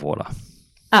day of water?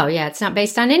 Oh yeah, it's not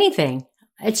based on anything.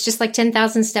 It's just like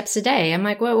 10,000 steps a day. I'm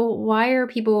like, well, why are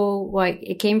people like,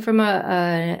 it came from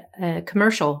a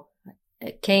commercial.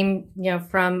 It came,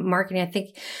 from marketing. I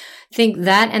think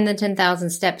that and the 10,000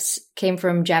 steps came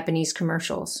from Japanese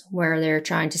commercials where they're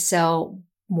trying to sell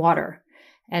water.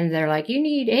 And they're like, you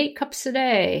need 8 cups a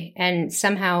day. And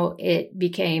somehow it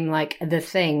became like the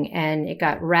thing and it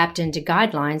got wrapped into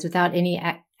guidelines without any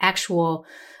actual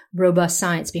robust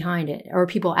science behind it or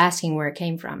people asking where it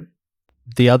came from.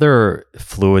 The other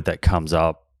fluid that comes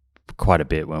up quite a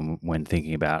bit when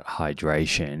thinking about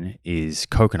hydration is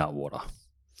coconut water.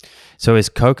 So is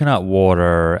coconut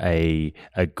water a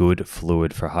good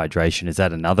fluid for hydration? Is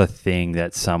that another thing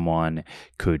that someone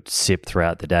could sip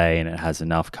throughout the day and it has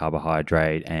enough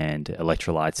carbohydrate and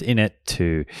electrolytes in it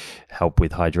to help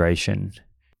with hydration?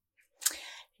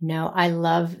 No, I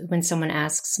love when someone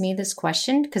asks me this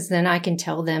question because then I can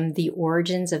tell them the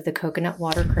origins of the coconut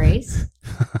water craze.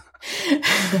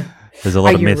 There's a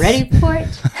lot Are of you myths. ready for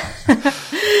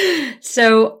it?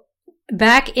 So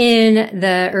back in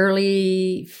the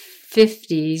early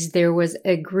 50s, there was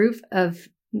a group of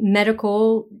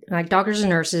medical, like doctors and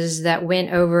nurses, that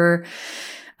went over,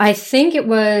 I think it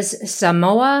was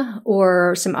Samoa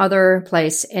or some other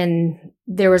place, and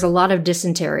there was a lot of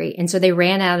dysentery. And so they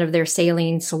ran out of their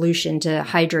saline solution to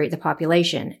hydrate the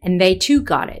population, and they too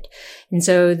got it. And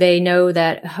so they know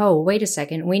that, oh, wait a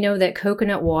second, we know that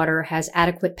coconut water has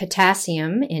adequate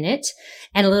potassium in it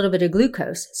and a little bit of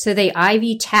glucose. So they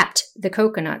IV tapped the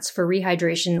coconuts for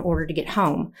rehydration in order to get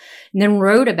home, and then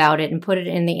wrote about it and put it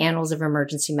in the Annals of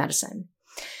Emergency Medicine.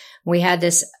 We had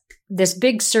this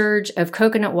big surge of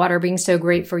coconut water being so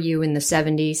great for you in the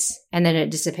 70s, and then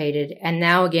it dissipated. And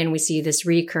now again, we see this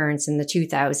recurrence in the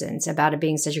 2000s about it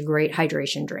being such a great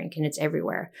hydration drink, and it's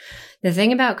everywhere. The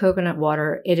thing about coconut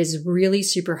water, it is really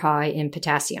super high in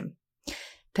potassium.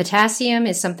 Potassium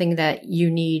is something that you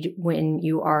need when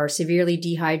you are severely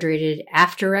dehydrated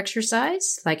after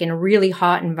exercise, like in a really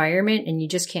hot environment and you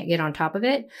just can't get on top of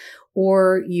it,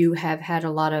 or you have had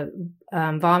a lot of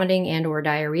vomiting and or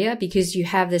diarrhea, because you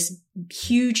have this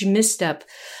huge misstep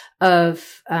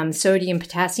of sodium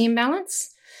potassium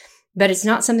balance. But it's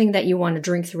not something that you want to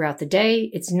drink throughout the day.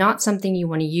 It's not something you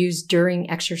want to use during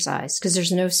exercise because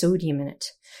there's no sodium in it.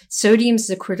 Sodium is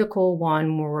the critical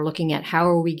one when we're looking at how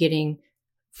are we getting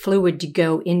fluid to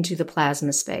go into the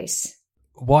plasma space.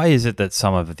 Why is it that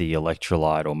some of the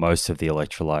electrolyte or most of the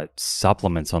electrolyte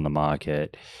supplements on the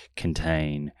market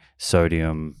contain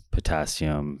sodium,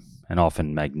 potassium, and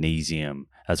often magnesium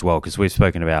as well? Because we've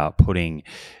spoken about putting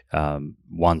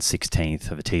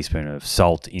 1/16 of a teaspoon of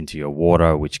salt into your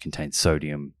water, which contains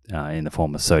sodium in the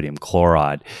form of sodium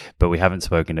chloride, but we haven't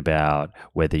spoken about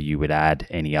whether you would add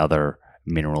any other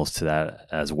minerals to that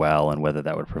as well, and whether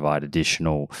that would provide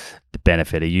additional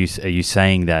benefit. Are you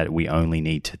saying that we only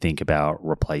need to think about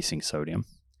replacing sodium?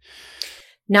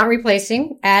 Not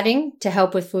replacing, adding to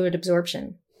help with fluid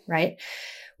absorption, right?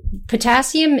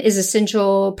 Potassium is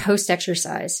essential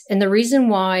post-exercise. And the reason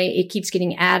why it keeps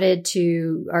getting added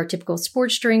to our typical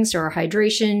sports drinks or our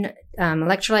hydration,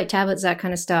 electrolyte tablets, that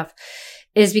kind of stuff,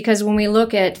 is because when we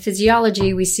look at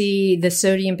physiology, we see the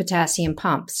sodium potassium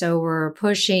pump. So we're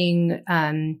pushing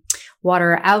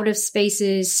water out of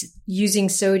spaces using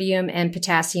sodium, and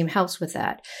potassium helps with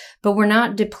that. But we're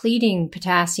not depleting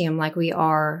potassium like we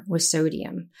are with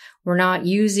sodium. We're not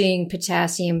using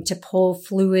potassium to pull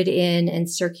fluid in and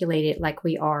circulate it like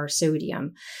we are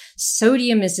sodium.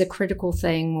 Sodium is the critical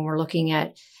thing when we're looking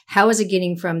at how is it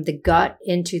getting from the gut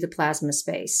into the plasma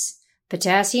space.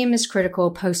 Potassium is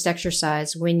critical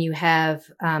post-exercise when you have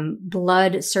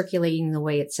blood circulating the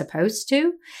way it's supposed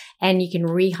to, and you can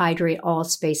rehydrate all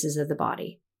spaces of the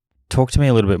body. Talk to me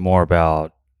a little bit more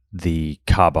about the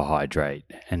carbohydrate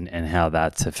and how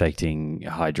that's affecting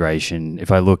hydration. If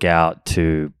I look out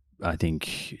to, I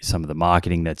think, some of the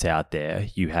marketing that's out there,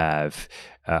 you have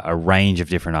a range of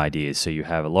different ideas. So you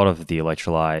have a lot of the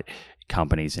electrolyte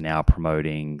companies are now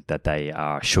promoting that they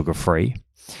are sugar-free.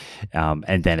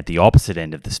 And then at the opposite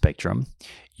end of the spectrum,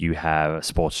 you have a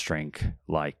sports drink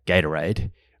like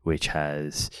Gatorade, which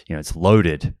has, it's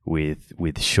loaded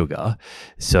with sugar.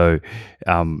 So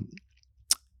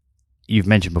you've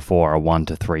mentioned before a 1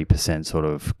 to 3% sort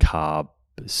of carb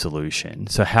solution.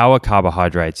 So how are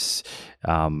carbohydrates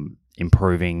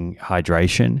improving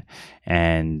hydration?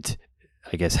 And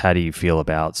I guess, how do you feel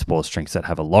about sports drinks that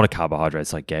have a lot of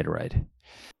carbohydrates like Gatorade?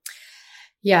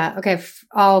 Yeah. Okay.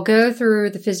 I'll go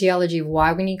through the physiology of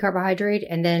why we need carbohydrate,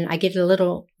 and then I get a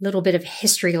little bit of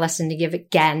history lesson to give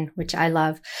again, which I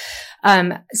love.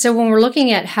 So when we're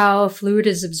looking at how fluid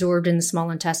is absorbed in the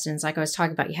small intestines, like I was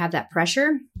talking about, you have that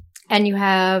pressure, and you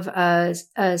have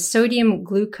a sodium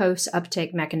glucose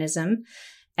uptake mechanism,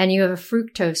 and you have a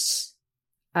fructose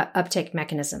uptake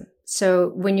mechanism.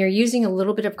 So when you're using a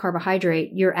little bit of carbohydrate,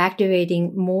 you're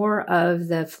activating more of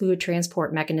the fluid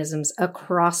transport mechanisms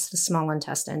across the small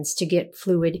intestines to get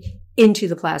fluid into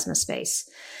the plasma space.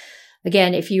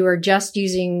 Again, if you are just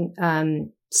using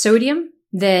sodium,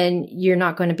 then you're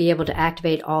not going to be able to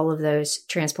activate all of those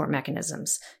transport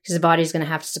mechanisms because the body is going to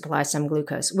have to supply some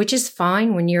glucose, which is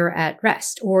fine when you're at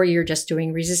rest or you're just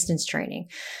doing resistance training.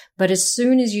 But as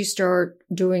soon as you start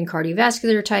doing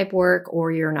cardiovascular type work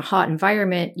or you're in a hot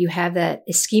environment, you have that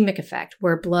ischemic effect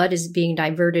where blood is being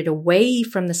diverted away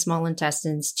from the small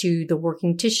intestines to the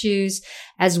working tissues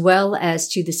as well as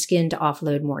to the skin to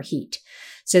offload more heat.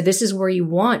 So this is where you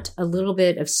want a little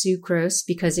bit of sucrose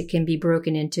because it can be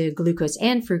broken into glucose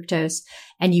and fructose,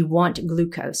 and you want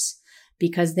glucose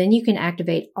because then you can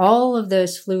activate all of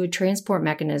those fluid transport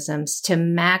mechanisms to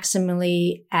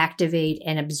maximally activate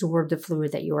and absorb the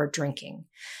fluid that you are drinking.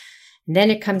 And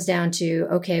then it comes down to,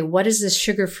 okay, what is this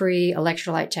sugar-free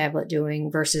electrolyte tablet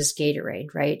doing versus Gatorade,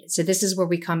 right? So this is where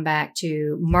we come back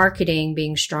to marketing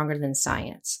being stronger than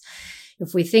science.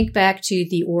 If we think back to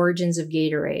the origins of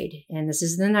Gatorade, and this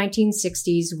is in the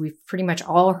 1960s, we've pretty much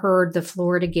all heard the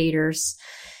Florida Gators.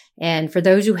 And for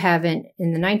those who haven't,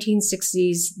 in the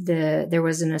 1960s, there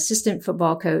was an assistant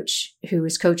football coach who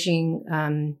was coaching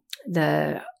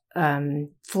the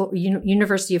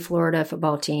University of Florida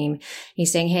football team.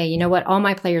 He's saying, hey, you know what? All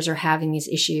my players are having these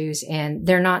issues and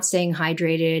they're not staying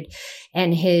hydrated.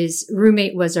 And his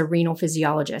roommate was a renal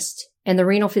physiologist. And the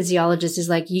renal physiologist is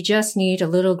like, you just need a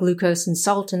little glucose and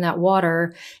salt in that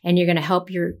water and you're going to help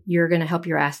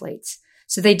your athletes.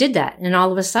 So they did that. And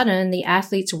all of a sudden the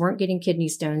athletes weren't getting kidney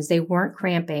stones. They weren't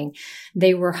cramping.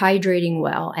 They were hydrating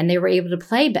well and they were able to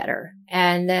play better.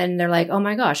 And then they're like, oh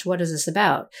my gosh, what is this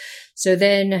about? So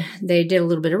then they did a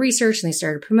little bit of research and they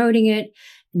started promoting it.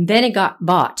 And then it got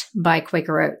bought by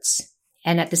Quaker Oats.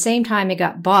 And at the same time it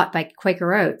got bought by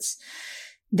Quaker Oats,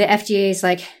 the FDA is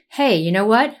like, hey, you know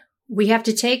what? We have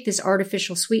to take this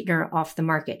artificial sweetener off the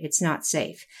market. It's not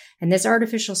safe. And this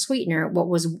artificial sweetener, what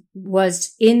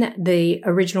was in the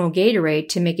original Gatorade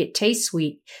to make it taste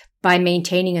sweet by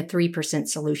maintaining a 3%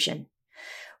 solution.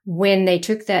 When they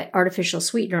took that artificial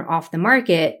sweetener off the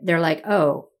market, they're like,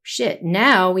 oh shit,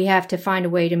 now we have to find a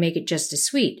way to make it just as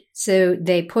sweet. So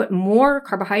they put more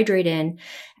carbohydrate in.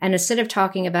 And instead of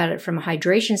talking about it from a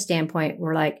hydration standpoint,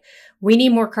 we're like, we need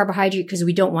more carbohydrate because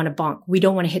we don't want to bonk. We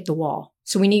don't want to hit the wall.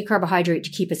 So we need carbohydrate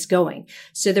to keep us going.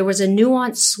 So there was a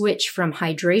nuanced switch from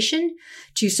hydration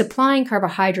to supplying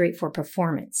carbohydrate for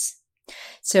performance.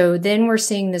 So then we're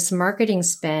seeing this marketing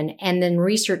spin and then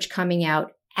research coming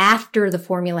out after the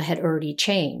formula had already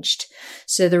changed.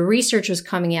 So the research was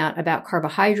coming out about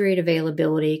carbohydrate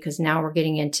availability because now we're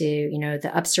getting into,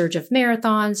 the upsurge of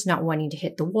marathons, not wanting to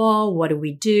hit the wall. What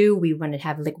do? We want to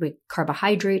have liquid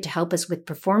carbohydrate to help us with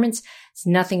performance. It's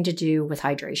nothing to do with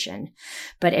hydration.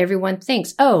 But everyone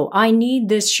thinks, oh, I need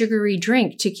this sugary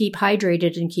drink to keep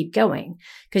hydrated and keep going.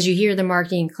 Because you hear the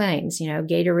marketing claims,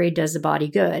 Gatorade does the body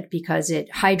good because it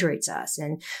hydrates us.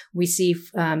 And we see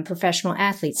professional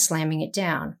athletes slamming it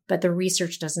down, but the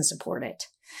research doesn't support it.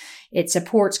 It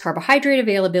supports carbohydrate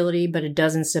availability, but it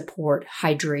doesn't support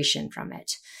hydration from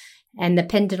it. And the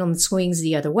pendulum swings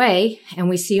the other way, and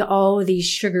we see all these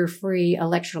sugar-free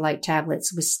electrolyte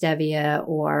tablets with stevia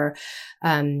or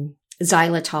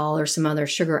xylitol or some other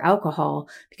sugar alcohol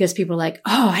because people are like,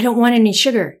 oh, I don't want any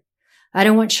sugar. I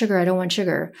don't want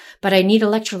sugar, but I need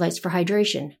electrolytes for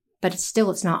hydration. But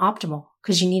it's not optimal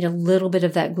because you need a little bit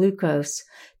of that glucose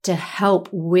to help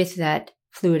with that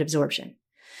fluid absorption.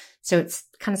 So it's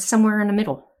kind of somewhere in the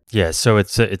middle. Yeah, so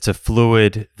it's a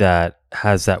fluid that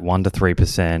has that 1 to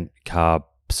 3% carb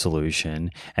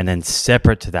solution, and then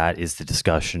separate to that is the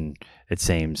discussion, it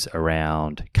seems,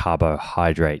 around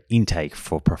carbohydrate intake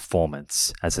for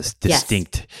performance as a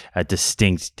distinct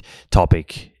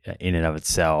topic in and of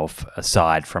itself,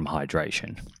 aside from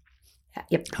hydration.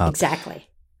 Yep, exactly.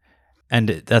 And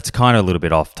that's kind of a little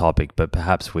bit off topic, but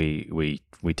perhaps we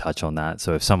touch on that.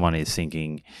 So if someone is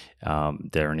thinking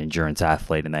they're an endurance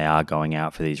athlete and they are going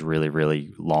out for these really,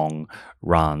 really long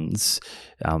runs,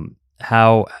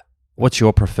 what's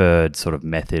your preferred sort of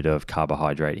method of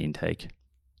carbohydrate intake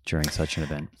during such an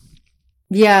event?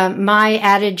 Yeah, my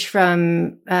adage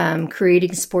from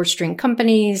creating sports drink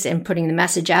companies and putting the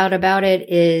message out about it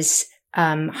is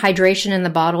hydration in the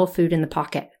bottle, food in the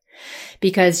pocket.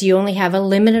 Because you only have a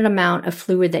limited amount of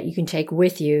fluid that you can take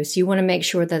with you. So you want to make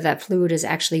sure that that fluid is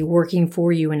actually working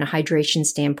for you in a hydration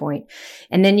standpoint.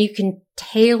 And then you can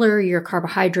tailor your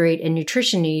carbohydrate and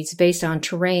nutrition needs based on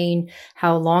terrain,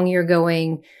 how long you're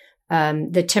going,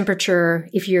 the temperature,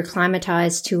 if you're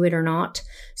acclimatized to it or not.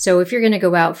 So if you're going to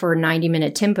go out for a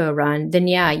 90-minute tempo run, then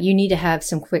yeah, you need to have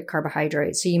some quick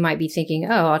carbohydrates. So you might be thinking,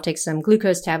 oh, I'll take some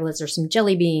glucose tablets or some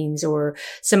jelly beans or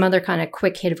some other kind of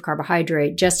quick hit of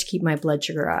carbohydrate just to keep my blood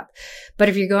sugar up. But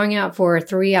if you're going out for a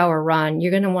 3-hour run,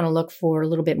 you're going to want to look for a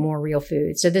little bit more real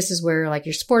food. So this is where like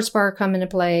your sports bar come into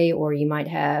play, or you might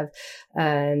have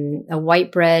a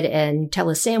white bread and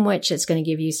Nutella sandwich that's going to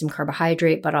give you some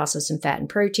carbohydrate, but also some fat and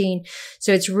protein.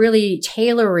 So it's really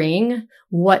tailoring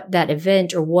what that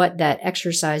event or what that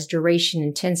exercise duration,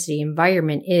 intensity,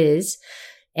 environment is,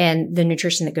 and the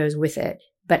nutrition that goes with it.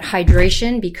 But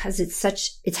hydration, because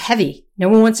it's heavy. No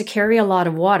one wants to carry a lot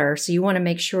of water, so you want to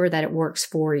make sure that it works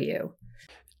for you.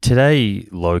 Today,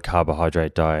 low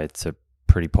carbohydrate diets are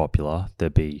pretty popular.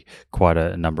 There'd be quite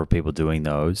a number of people doing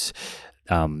those.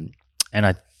 And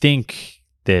I think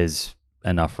there's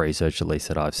enough research, at least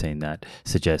that I've seen, that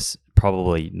suggests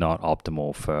probably not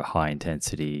optimal for high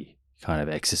intensity kind of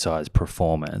exercise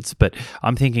performance. But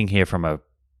I'm thinking here from a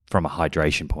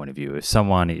hydration point of view. If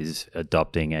someone is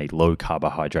adopting a low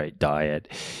carbohydrate diet,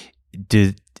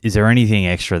 is there anything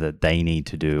extra that they need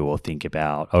to do or think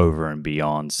about over and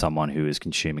beyond someone who is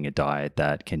consuming a diet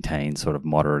that contains sort of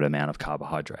moderate amount of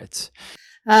carbohydrates?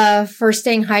 For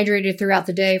staying hydrated throughout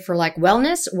the day for like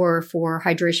wellness or for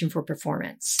hydration for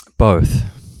performance? Both.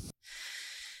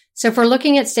 So if we're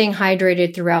looking at staying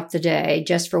hydrated throughout the day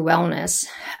just for wellness,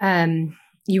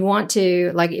 you want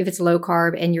to, like if it's low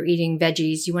carb and you're eating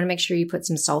veggies, you want to make sure you put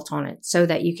some salt on it so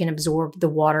that you can absorb the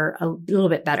water a little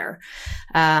bit better.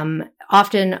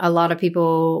 Often a lot of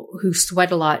people who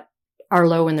sweat a lot are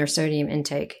low in their sodium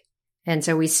intake. And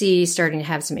so we see starting to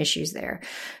have some issues there.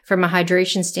 From a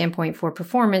hydration standpoint for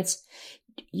performance,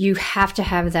 you have to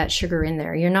have that sugar in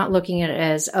there. You're not looking at it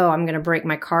as, oh, I'm going to break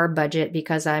my carb budget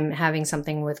because I'm having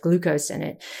something with glucose in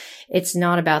it. It's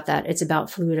not about that. It's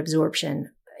about fluid absorption.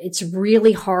 It's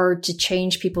really hard to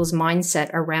change people's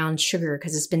mindset around sugar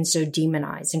because it's been so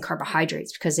demonized, and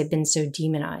carbohydrates because they've been so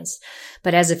demonized.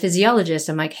 But as a physiologist,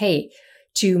 I'm like, hey,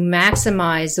 to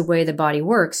maximize the way the body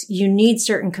works, you need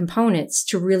certain components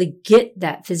to really get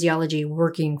that physiology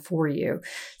working for you.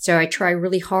 So I try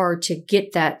really hard to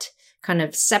get that kind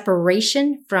of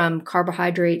separation from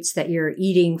carbohydrates that you're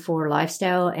eating for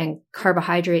lifestyle and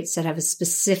carbohydrates that have a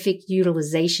specific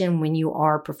utilization when you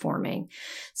are performing.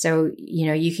 So,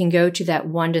 you can go to that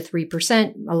 1% to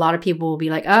 3%. A lot of people will be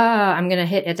like, I'm going to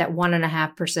hit at that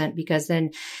 1.5% because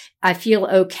then I feel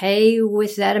okay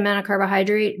with that amount of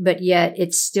carbohydrate, but yet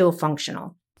it's still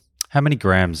functional. How many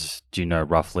grams do you know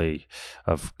roughly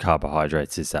of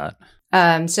carbohydrates is that?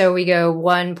 So we go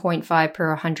 1.5 per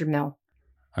 100 mil.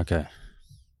 Okay.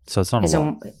 So it's not a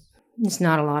lot. It's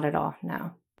not a lot at all,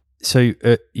 no. So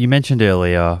you mentioned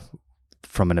earlier,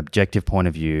 from an objective point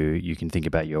of view, you can think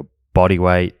about your body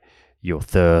weight, your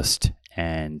thirst,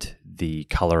 and the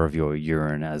color of your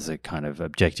urine as a kind of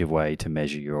objective way to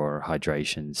measure your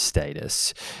hydration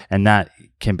status. And that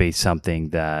can be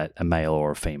something that a male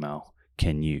or a female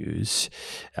can use.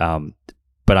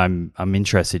 But I'm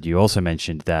interested, you also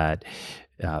mentioned that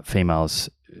females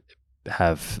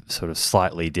have sort of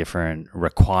slightly different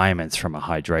requirements from a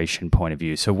hydration point of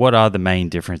view. So what are the main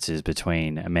differences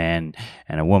between a man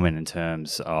and a woman in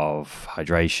terms of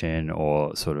hydration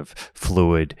or sort of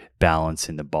fluid balance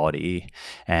in the body?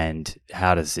 And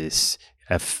how does this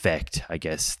affect, I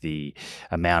guess, the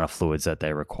amount of fluids that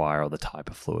they require or the type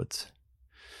of fluids?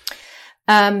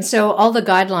 So all the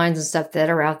guidelines and stuff that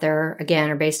are out there,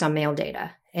 again, are based on male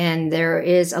data. And there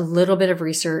is a little bit of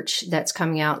research that's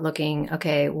coming out looking,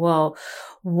 okay, well,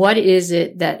 what is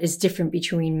it that is different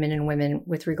between men and women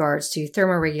with regards to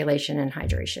thermoregulation and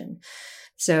hydration?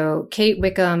 So Kate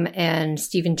Wickham and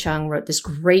Stephen Chung wrote this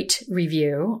great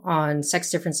review on sex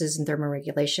differences in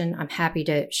thermoregulation. I'm happy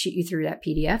to shoot you through that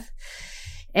PDF.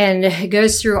 And it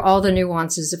goes through all the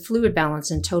nuances of fluid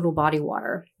balance and total body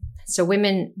water. So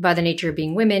women, by the nature of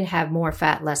being women, have more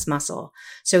fat, less muscle.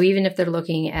 So even if they're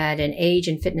looking at an age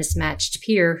and fitness matched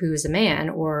peer who is a man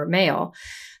or male,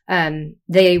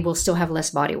 they will still have less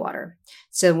body water.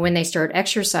 So when they start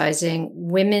exercising,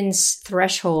 women's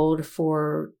threshold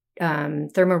for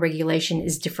thermoregulation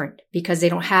is different because they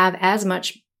don't have as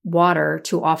much water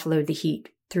to offload the heat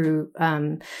through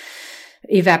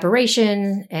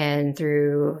evaporation and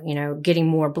through, getting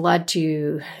more blood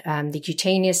to the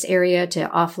cutaneous area to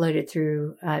offload it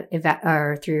through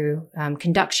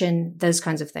conduction, those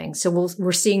kinds of things. So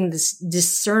we're seeing this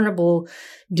discernible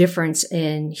difference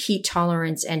in heat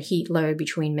tolerance and heat load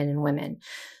between men and women.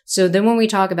 So then when we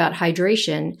talk about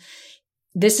hydration,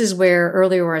 this is where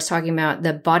earlier where I was talking about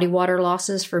the body water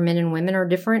losses for men and women are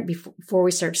different before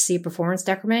we start to see performance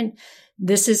decrement.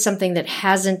 This is something that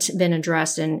hasn't been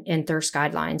addressed in thirst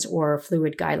guidelines or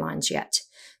fluid guidelines yet.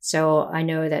 So I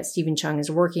know that Stephen Chung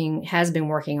has been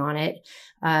working on it.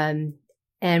 And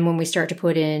when we start to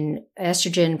put in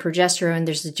estrogen, progesterone,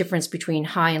 there's a difference between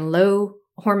high and low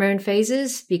hormone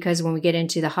phases, because when we get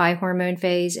into the high hormone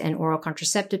phase and oral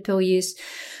contraceptive pill use,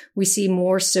 we see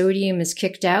more sodium is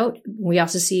kicked out. We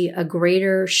also see a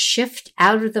greater shift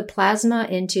out of the plasma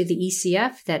into the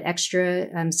ECF, that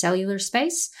extra cellular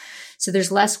space. So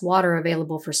there's less water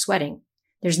available for sweating.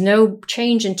 There's no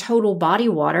change in total body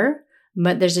water,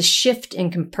 but there's a shift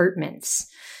in compartments.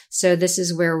 So this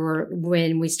is where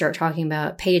when we start talking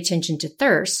about pay attention to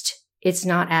thirst, it's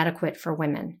not adequate for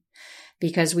women,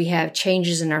 because we have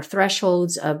changes in our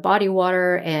thresholds of body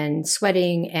water and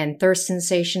sweating and thirst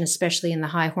sensation, especially in the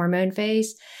high hormone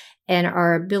phase. and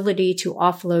our ability to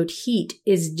offload heat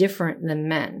is different than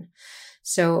men.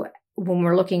 So when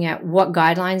we're looking at what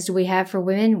guidelines do we have for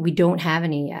women, we don't have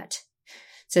any yet.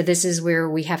 So this is where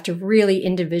we have to really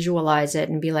individualize it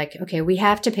and be like, okay, we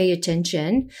have to pay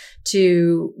attention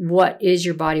to what is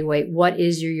your body weight? What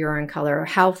is your urine color?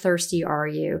 How thirsty are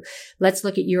you? Let's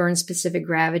look at urine specific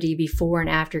gravity before and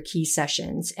after key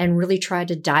sessions and really try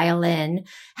to dial in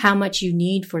how much you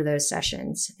need for those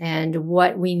sessions and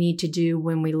what we need to do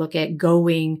when we look at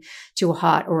going to a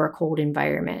hot or a cold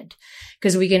environment.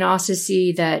 Because we can also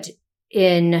see that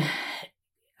in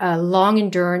a long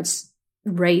endurance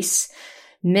race,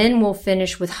 men will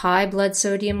finish with high blood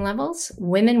sodium levels.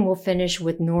 Women will finish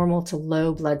with normal to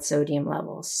low blood sodium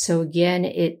levels. So again,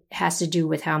 it has to do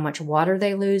with how much water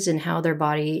they lose and how their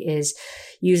body is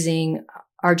using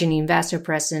arginine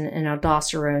vasopressin and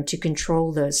aldosterone to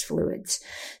control those fluids.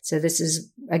 So this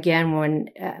is, again, when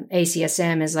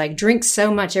ACSM is like, drink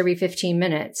so much every 15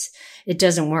 minutes. It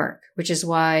doesn't work, which is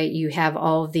why you have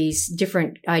all of these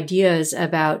different ideas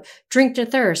about drink to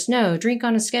thirst. No, drink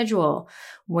on a schedule,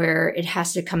 where it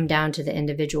has to come down to the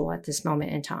individual at this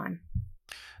moment in time.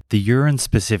 The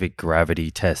urine-specific gravity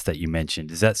test that you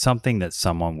mentioned, is that something that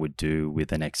someone would do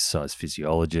with an exercise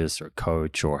physiologist or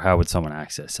coach, or how would someone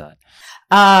access that?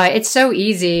 It's so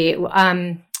easy.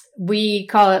 We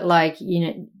call it like,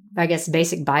 I guess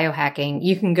basic biohacking.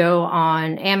 You can go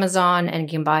on Amazon and you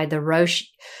can buy the Roche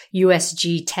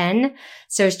USG 10.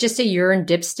 So it's just a urine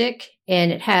dipstick,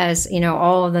 and it has,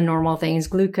 all of the normal things,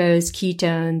 glucose,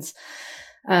 ketones,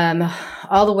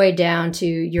 all the way down to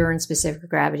urine specific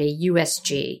gravity,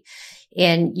 USG.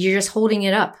 And you're just holding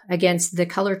it up against the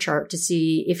color chart to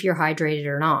see if you're hydrated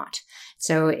or not.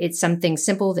 So it's something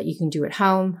simple that you can do at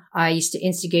home. I used to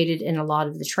instigate it in a lot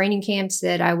of the training camps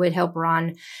that I would help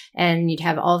run. And you'd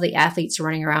have all the athletes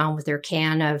running around with their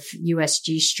can of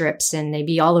USG strips, and they'd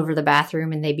be all over the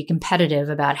bathroom, and they'd be competitive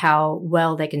about how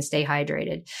well they can stay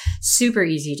hydrated. Super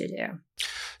easy to do.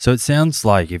 So it sounds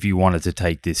like if you wanted to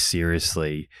take this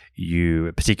seriously,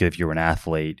 particularly if you're an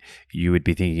athlete, you would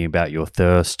be thinking about your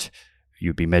thirst.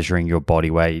 You'd be measuring your body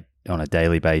weight on a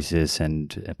daily basis,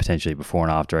 and potentially before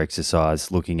and after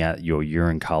exercise, looking at your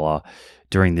urine color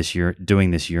doing this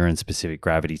urine specific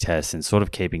gravity test, and sort of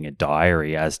keeping a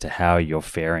diary as to how you're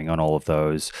faring on all of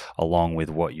those, along with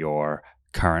what your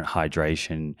current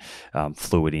hydration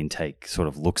fluid intake sort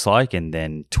of looks like, and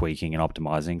then tweaking and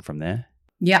optimizing from there.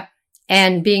 Yeah.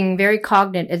 And being very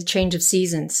cognizant of the change of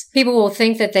seasons. People will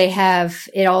think that they have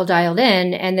it all dialed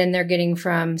in, and then they're getting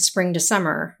from spring to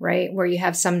summer, right? Where you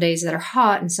have some days that are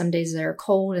hot and some days that are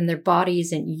cold, and their body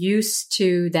isn't used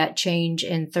to that change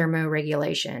in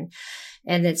thermoregulation.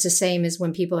 And it's the same as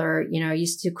when people are,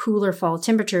 used to cooler fall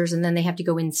temperatures, and then they have to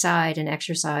go inside and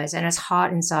exercise, and it's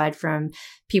hot inside from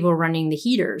people running the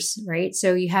heaters, right?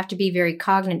 So you have to be very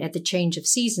cognizant at the change of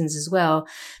seasons as well,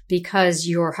 because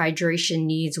your hydration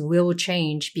needs will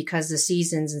change because the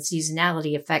seasons and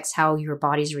seasonality affects how your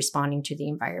body's responding to the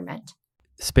environment.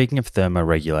 Speaking of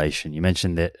thermoregulation, you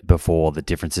mentioned that before, the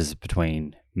differences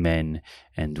between men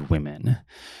and women,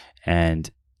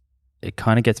 and it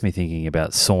kind of gets me thinking about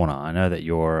sauna. I know that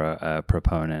you're a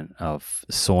proponent of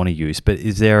sauna use, but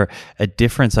is there a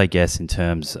difference, I guess, in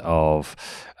terms of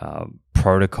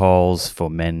protocols for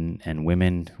men and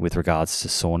women with regards to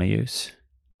sauna use?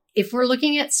 If we're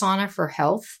looking at sauna for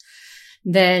health,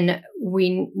 then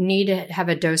we need to have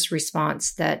a dose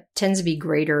response that tends to be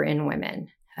greater in women.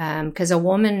 Because a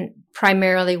woman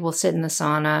primarily will sit in the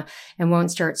sauna and won't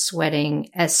start sweating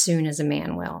as soon as a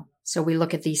man will. So we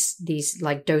look at these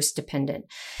like dose dependent.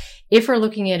 If we're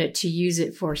looking at it to use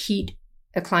it for heat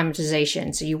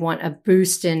acclimatization, so you want a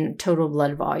boost in total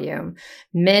blood volume,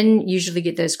 men usually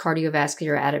get those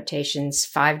cardiovascular adaptations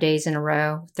 5 days in a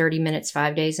row, 30 minutes,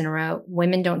 5 days in a row.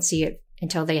 Women don't see it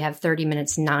until they have 30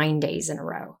 minutes, 9 days in a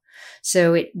row.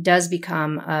 So it does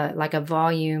become like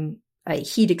a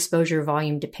heat exposure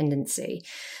volume dependency.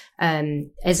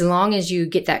 As long as you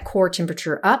get that core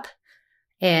temperature up,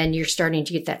 and you're starting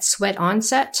to get that sweat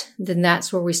onset, then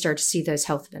that's where we start to see those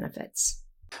health benefits.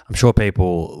 I'm sure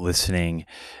people listening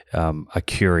are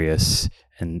curious,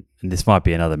 and this might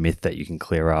be another myth that you can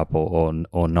clear up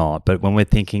or not, but when we're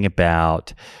thinking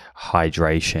about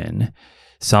hydration,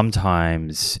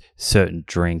 sometimes certain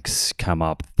drinks come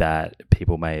up that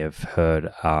people may have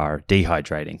heard are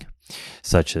dehydrating,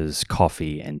 such as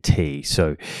coffee and tea.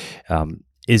 So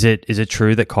is it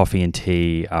true that coffee and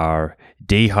tea are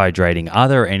dehydrating? Are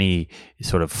there any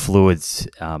sort of fluids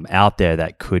out there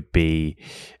that could be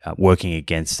working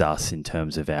against us in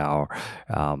terms of our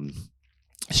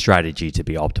strategy to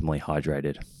be optimally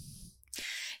hydrated?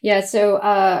 Yeah,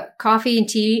 so coffee and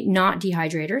tea, not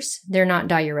dehydrators. They're not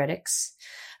diuretics.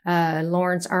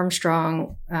 Lawrence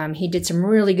Armstrong, he did some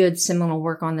really good seminal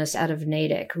work on this out of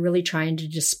Natick, really trying to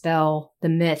dispel the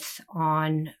myth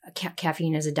on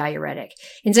caffeine as a diuretic.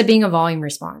 Ends up being a volume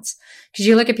response. Because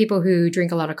you look at people who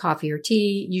drink a lot of coffee or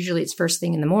tea, usually it's first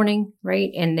thing in the morning, right?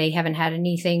 And they haven't had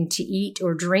anything to eat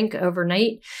or drink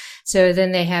overnight. So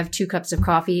then they have 2 cups of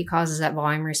coffee, it causes that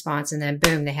volume response, and then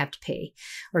boom, they have to pee.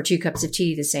 Or 2 cups of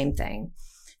tea, the same thing.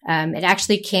 It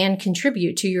actually can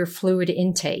contribute to your fluid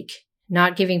intake.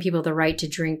 Not giving people the right to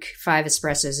drink 5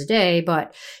 espressos a day,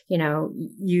 but,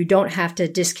 you don't have to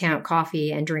discount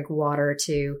coffee and drink water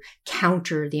to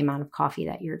counter the amount of coffee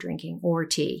that you're drinking or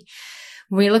tea.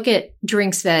 When we look at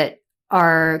drinks that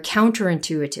are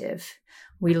counterintuitive,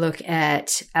 we look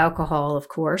at alcohol, of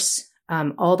course,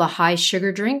 all the high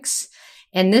sugar drinks,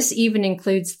 and this even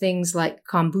includes things like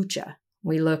kombucha.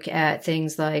 We look at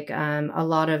things like a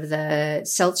lot of the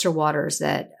seltzer waters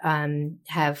that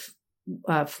have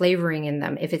flavoring in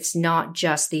them. If it's not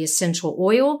just the essential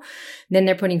oil, then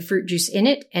they're putting fruit juice in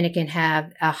it, and it can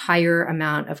have a higher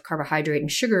amount of carbohydrate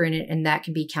and sugar in it, and that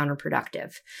can be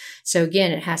counterproductive. So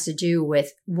again, it has to do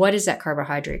with what is that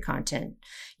carbohydrate content.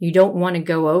 You don't want to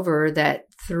go over that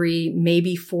 3,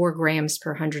 maybe 4 grams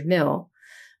per 100 mil.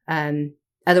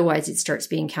 Otherwise, it starts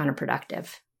being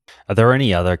counterproductive. Are there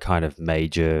any other kind of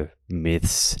major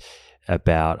myths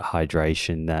about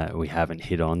hydration that we haven't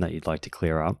hit on that you'd like to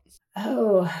clear up?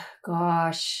 Oh,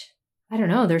 gosh. I don't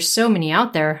know. There's so many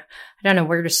out there. I don't know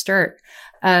where to start.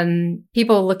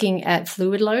 People looking at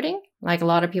fluid loading, like a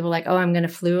lot of people like, oh, I'm going to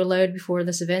fluid load before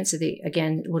this event. So they,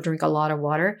 again, will drink a lot of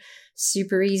water.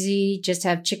 Super easy. Just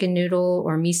have chicken noodle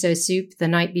or miso soup the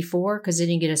night before because then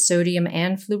you get a sodium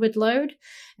and fluid load.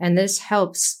 And this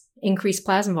helps increase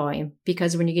plasma volume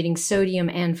because when you're getting sodium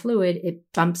and fluid, it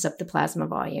bumps up the plasma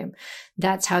volume.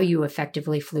 That's how you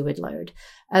effectively fluid load.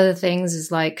 Other things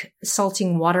is like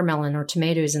salting watermelon or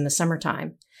tomatoes in the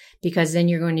summertime, because then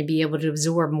you're going to be able to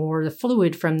absorb more of the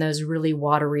fluid from those really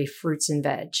watery fruits and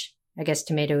veg. I guess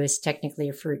tomato is technically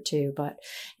a fruit too, but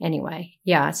anyway,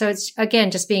 yeah. So it's,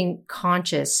 again, just being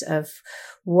conscious of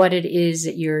what it is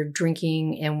that you're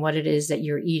drinking and what it is that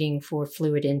you're eating for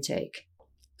fluid intake.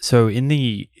 So in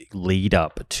the lead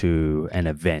up to an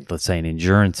event, let's say an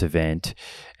endurance event,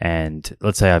 and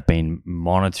let's say I've been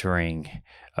monitoring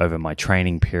over my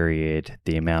training period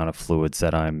the amount of fluids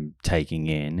that I'm taking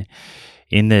in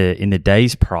the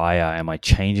days prior, am I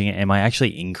changing it? Am I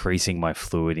actually increasing my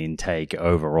fluid intake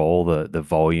overall, the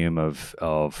volume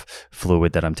of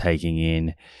fluid that I'm taking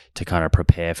in to kind of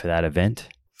prepare for that event?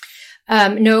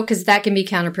 No, because that can be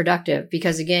counterproductive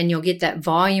because, again, you'll get that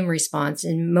volume response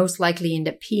and most likely end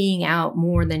up peeing out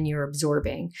more than you're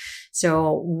absorbing.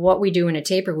 So what we do in a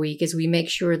taper week is we make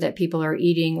sure that people are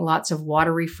eating lots of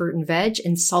watery fruit and veg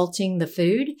and salting the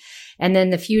food. And then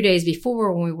the few days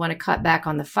before, when we want to cut back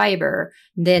on the fiber,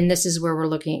 then this is where we're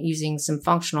looking at using some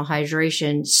functional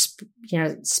hydration,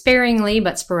 sparingly,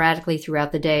 but sporadically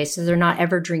throughout the day. So they're not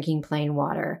ever drinking plain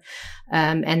water.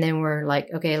 And then we're like,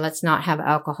 okay, let's not have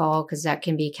alcohol because that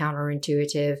can be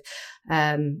counterintuitive.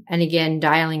 And again,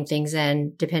 dialing things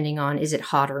in depending on is it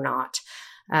hot or not.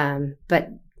 But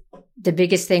the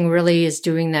biggest thing really is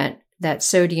doing that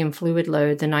sodium fluid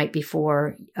load the night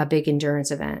before a big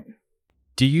endurance event.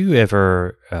 Do you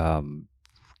ever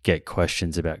get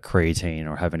questions about creatine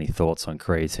or have any thoughts on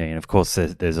creatine? Of course,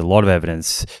 there's a lot of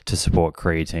evidence to support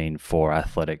creatine for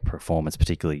athletic performance,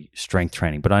 particularly strength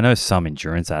training. But I know some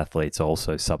endurance athletes are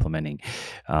also supplementing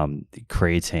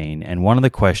creatine. And one of the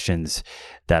questions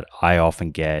that I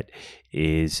often get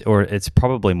is, or it's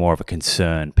probably more of a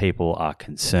concern, people are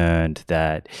concerned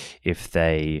that if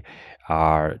they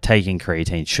are taking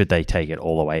creatine, should they take it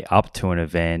all the way up to an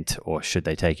event or should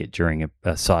they take it during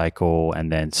a cycle and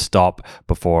then stop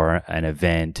before an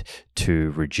event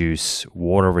to reduce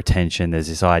water retention? There's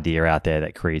this idea out there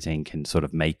that creatine can sort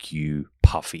of make you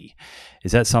puffy.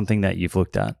 Is that something that you've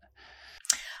looked at?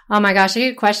 Oh my gosh, I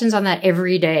get questions on that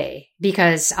every day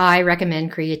because I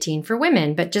recommend creatine for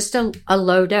women, but just a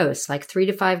low dose, like 3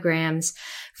 to 5 grams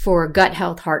for gut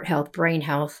health, heart health, brain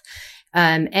health.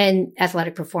 And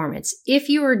athletic performance. If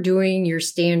you are doing your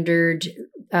standard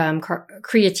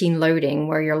creatine loading,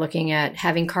 where you're looking at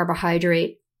having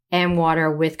carbohydrate and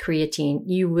water with creatine,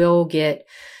 you will get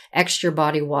extra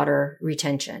body water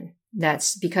retention.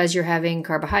 That's because you're having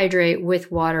carbohydrate with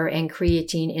water and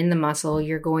creatine in the muscle,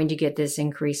 you're going to get this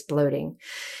increased bloating.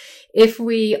 If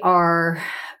we are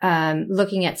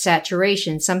looking at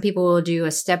saturation, some people will do a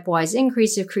stepwise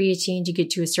increase of creatine to get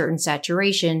to a certain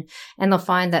saturation, and they'll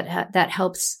find that that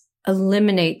helps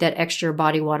eliminate that extra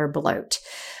body water bloat.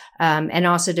 And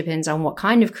also depends on what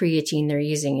kind of creatine they're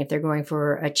using. If they're going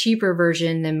for a cheaper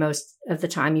version, then most of the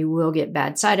time you will get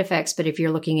bad side effects. But if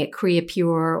you're looking at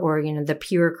CreaPure or, the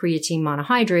pure creatine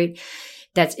monohydrate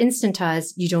that's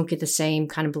instantized, you don't get the same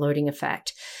kind of bloating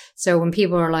effect. So when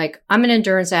people are like, I'm an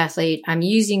endurance athlete, I'm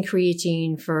using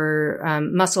creatine for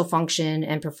muscle function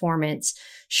and performance,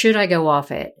 should I go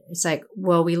off it? It's like,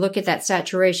 well, we look at that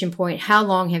saturation point. How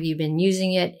long have you been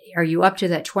using it? Are you up to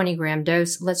that 20-gram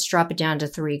dose? Let's drop it down to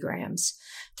 3 grams.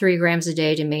 3 grams a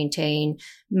day to maintain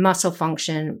muscle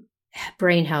function,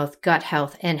 brain health, gut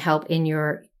health, and help in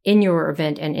your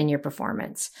event and in your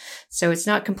performance. So it's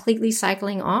not completely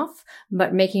cycling off,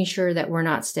 but making sure that we're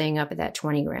not staying up at that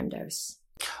 20-gram dose.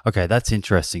 Okay, that's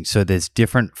interesting. So there's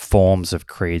different forms of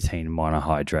creatine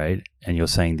monohydrate, and you're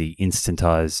saying the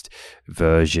instantized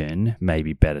version may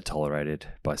be better tolerated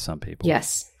by some people.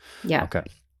 Yes. Yeah.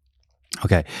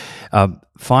 Okay.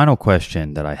 Final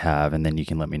question that I have, and then you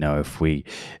can let me know if we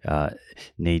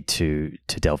need to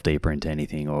delve deeper into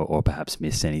anything or perhaps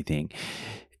miss anything.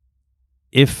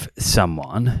 If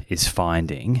someone is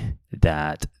finding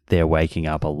that they're waking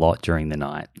up a lot during the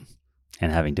night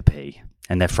and having to pee,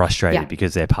 and they're frustrated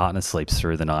because their partner sleeps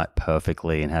through the night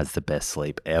perfectly and has the best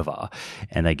sleep ever,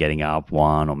 and they're getting up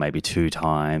 1 or maybe 2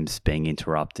 times, being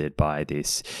interrupted by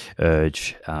this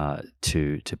urge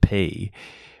to pee,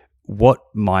 what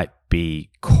might be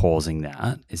causing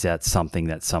that? Is that something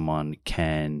that someone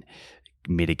can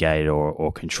mitigate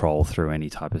or control through any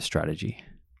type of strategy?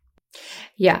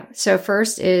 Yeah. So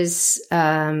first is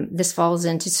this falls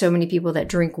into so many people that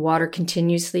drink water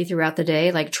continuously throughout the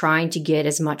day, like trying to get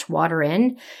as much water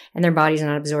in, and their body's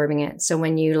not absorbing it. So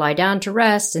when you lie down to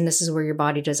rest, and this is where your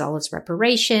body does all its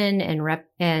reparation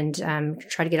and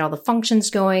try to get all the functions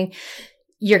going,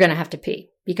 you're going to have to pee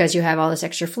because you have all this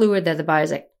extra fluid that the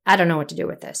body's like, I don't know what to do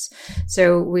with this.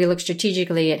 So we look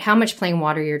strategically at how much plain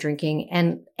water you're drinking.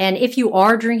 And if you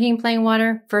are drinking plain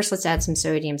water, first let's add some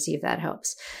sodium, see if that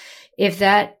helps. If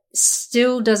that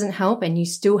still doesn't help and you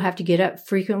still have to get up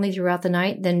frequently throughout the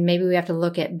night, then maybe we have to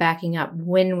look at backing up.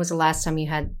 When was the last time you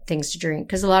had things to drink?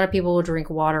 Because a lot of people will drink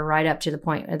water right up to the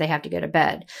point where they have to go to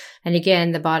bed. And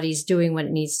again, the body's doing what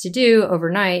it needs to do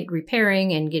overnight,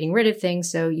 repairing and getting rid of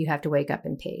things. So you have to wake up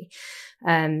and pee.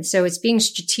 So it's being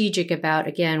strategic about,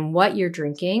 again, what you're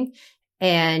drinking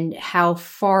and how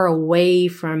far away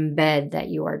from bed that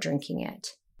you are drinking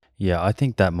it. Yeah, I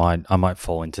think I might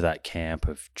fall into that camp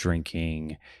of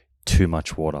drinking too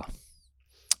much water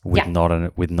with not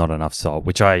enough salt,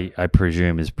 which I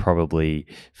presume is probably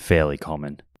fairly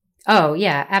common. Oh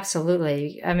yeah,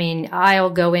 absolutely. I mean,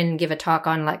 I'll go in and give a talk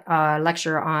on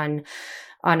lecture on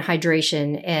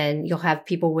hydration, and you'll have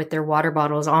people with their water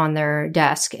bottles on their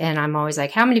desk, and I'm always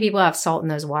like, how many people have salt in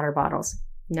those water bottles?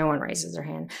 No one raises their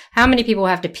hand. How many people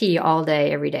have to pee all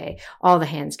day, every day? All the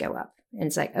hands go up. And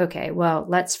it's like, okay, well,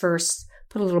 let's first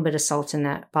put a little bit of salt in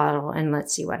that bottle and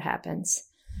let's see what happens.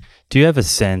 Do you have a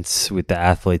sense with the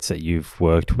athletes that you've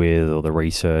worked with or the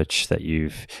research that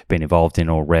you've been involved in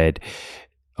or read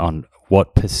on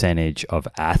what percentage of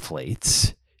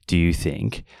athletes do you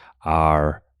think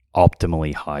are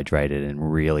optimally hydrated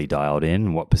and really dialed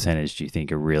in? What percentage do you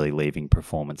think are really leaving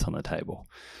performance on the table?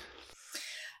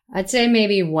 I'd say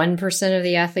maybe 1% of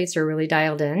the athletes are really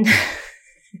dialed in.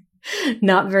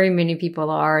 Not very many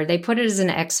people are. They put it as an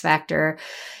X factor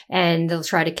and they'll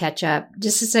try to catch up,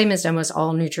 just the same as almost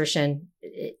all nutrition,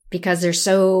 because there's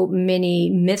so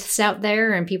many myths out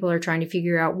there and people are trying to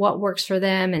figure out what works for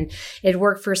them, and it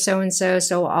worked for so-and-so,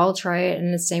 so I'll try it.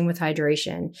 And the same with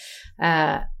hydration,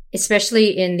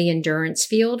 especially in the endurance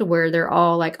field where they're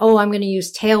all like, oh, I'm going to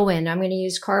use Tailwind, I'm going to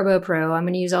use CarboPro, I'm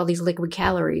going to use all these liquid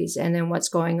calories. And then what's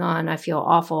going on? I feel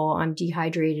awful. I'm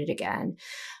dehydrated again.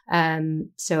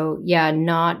 So yeah,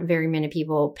 not very many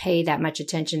people pay that much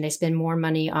attention. They spend more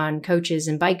money on coaches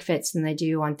and bike fits than they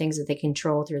do on things that they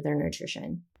control through their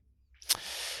nutrition.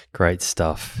 Great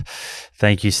stuff.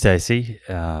 Thank you, Stacy.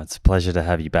 It's a pleasure to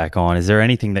have you back on. Is there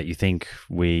anything that you think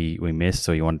we missed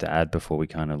or you wanted to add before we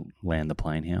kind of land the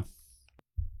plane here?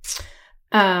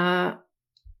 Oh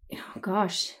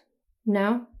gosh,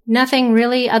 no, nothing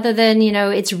really, other than,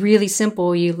 it's really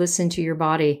simple. You listen to your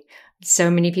body.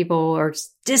 So many people are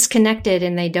disconnected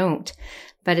and they don't,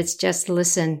 but it's just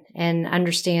listen and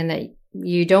understand that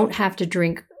you don't have to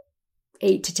drink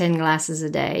 8 to 10 glasses a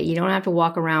day. You don't have to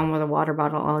walk around with a water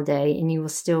bottle all day, and you will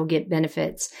still get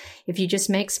benefits if you just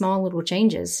make small little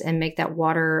changes and make that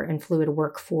water and fluid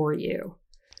work for you.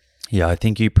 Yeah, I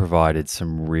think you provided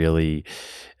some really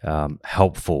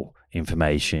helpful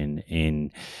information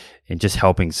in just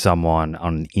helping someone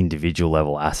on an individual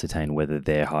level ascertain whether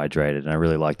they're hydrated. And I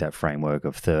really like that framework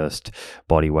of thirst,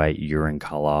 body weight, urine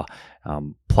color,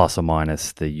 plus or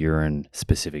minus the urine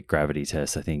specific gravity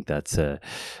test. I think that's a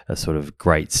sort of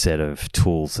great set of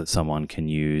tools that someone can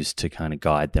use to kind of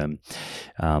guide them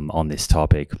on this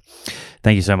topic.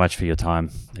 Thank you so much for your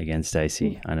time again,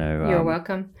 Stacy. I know you're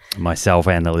welcome. Myself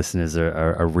and the listeners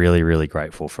are really, really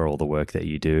grateful for all the work that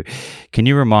you do. Can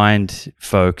you remind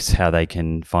folks how they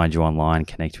can find you online,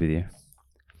 connect with you?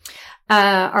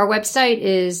 Our website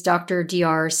is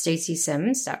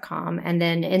drdrstacysims.com, and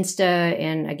then Insta,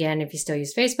 and again, if you still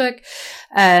use Facebook,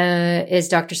 is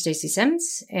Dr. Stacy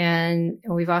Sims. And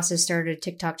we've also started a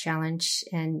TikTok challenge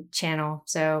and channel.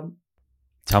 So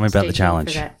tell me about the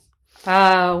challenge.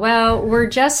 Well, we're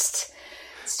just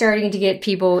starting to get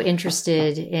people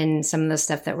interested in some of the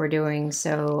stuff that we're doing.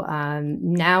 So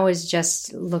now is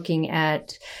just looking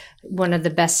at one of the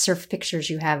best surf pictures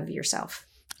you have of yourself.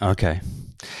 Okay.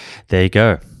 There you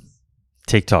go.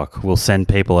 TikTok. We'll send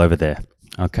people over there.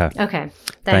 Okay.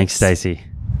 Thanks, Stacy.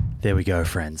 There we go,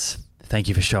 friends. Thank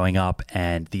you for showing up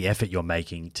and the effort you're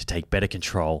making to take better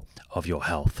control of your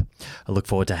health. I look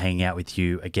forward to hanging out with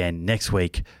you again next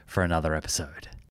week for another episode.